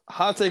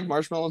 Hot take,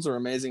 marshmallows are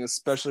amazing,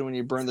 especially when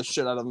you burn the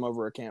shit out of them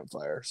over a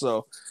campfire.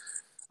 So,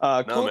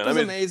 Cool Whip is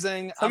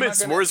amazing. I made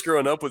s'mores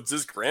growing up with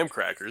just graham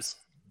crackers.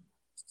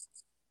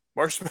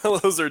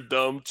 Marshmallows are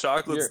dumb.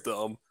 Chocolate's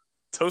dumb.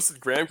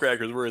 Toasted graham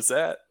crackers, where it's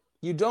at.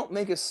 You don't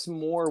make a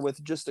s'more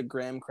with just a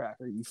graham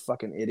cracker, you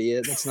fucking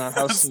idiot. That's not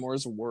how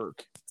s'mores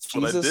work.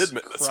 That's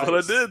what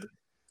I did.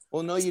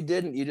 Well, no, you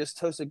didn't. You just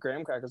toasted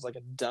graham crackers like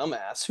a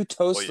dumbass. Who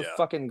toasts a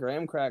fucking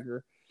graham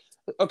cracker?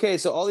 Okay,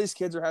 so all these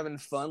kids are having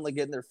fun, like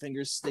getting their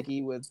fingers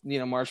sticky with,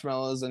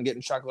 marshmallows and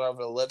getting chocolate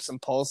over the lips,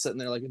 and Paul's sitting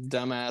there like a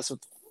dumbass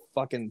with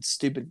fucking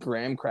stupid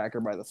graham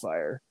cracker by the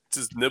fire.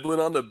 Just nibbling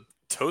on the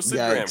toasted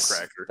graham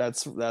cracker.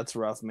 That's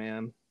rough,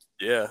 man.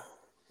 Yeah.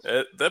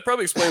 That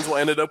probably explains why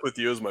I ended up with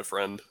you as my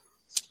friend.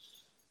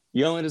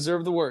 You only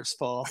deserve the worst,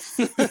 Paul.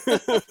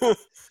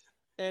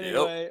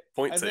 Anyway,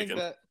 point taken.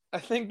 I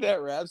think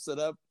that wraps it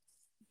up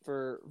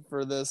for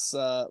this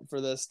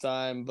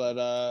time.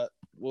 But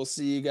we'll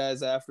see you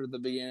guys after the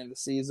beginning of the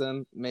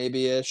season,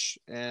 maybe-ish.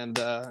 And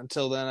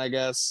until then, I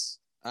guess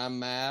I'm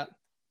Matt.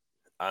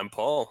 I'm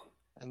Paul.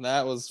 And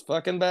that was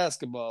fucking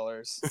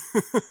basketballers.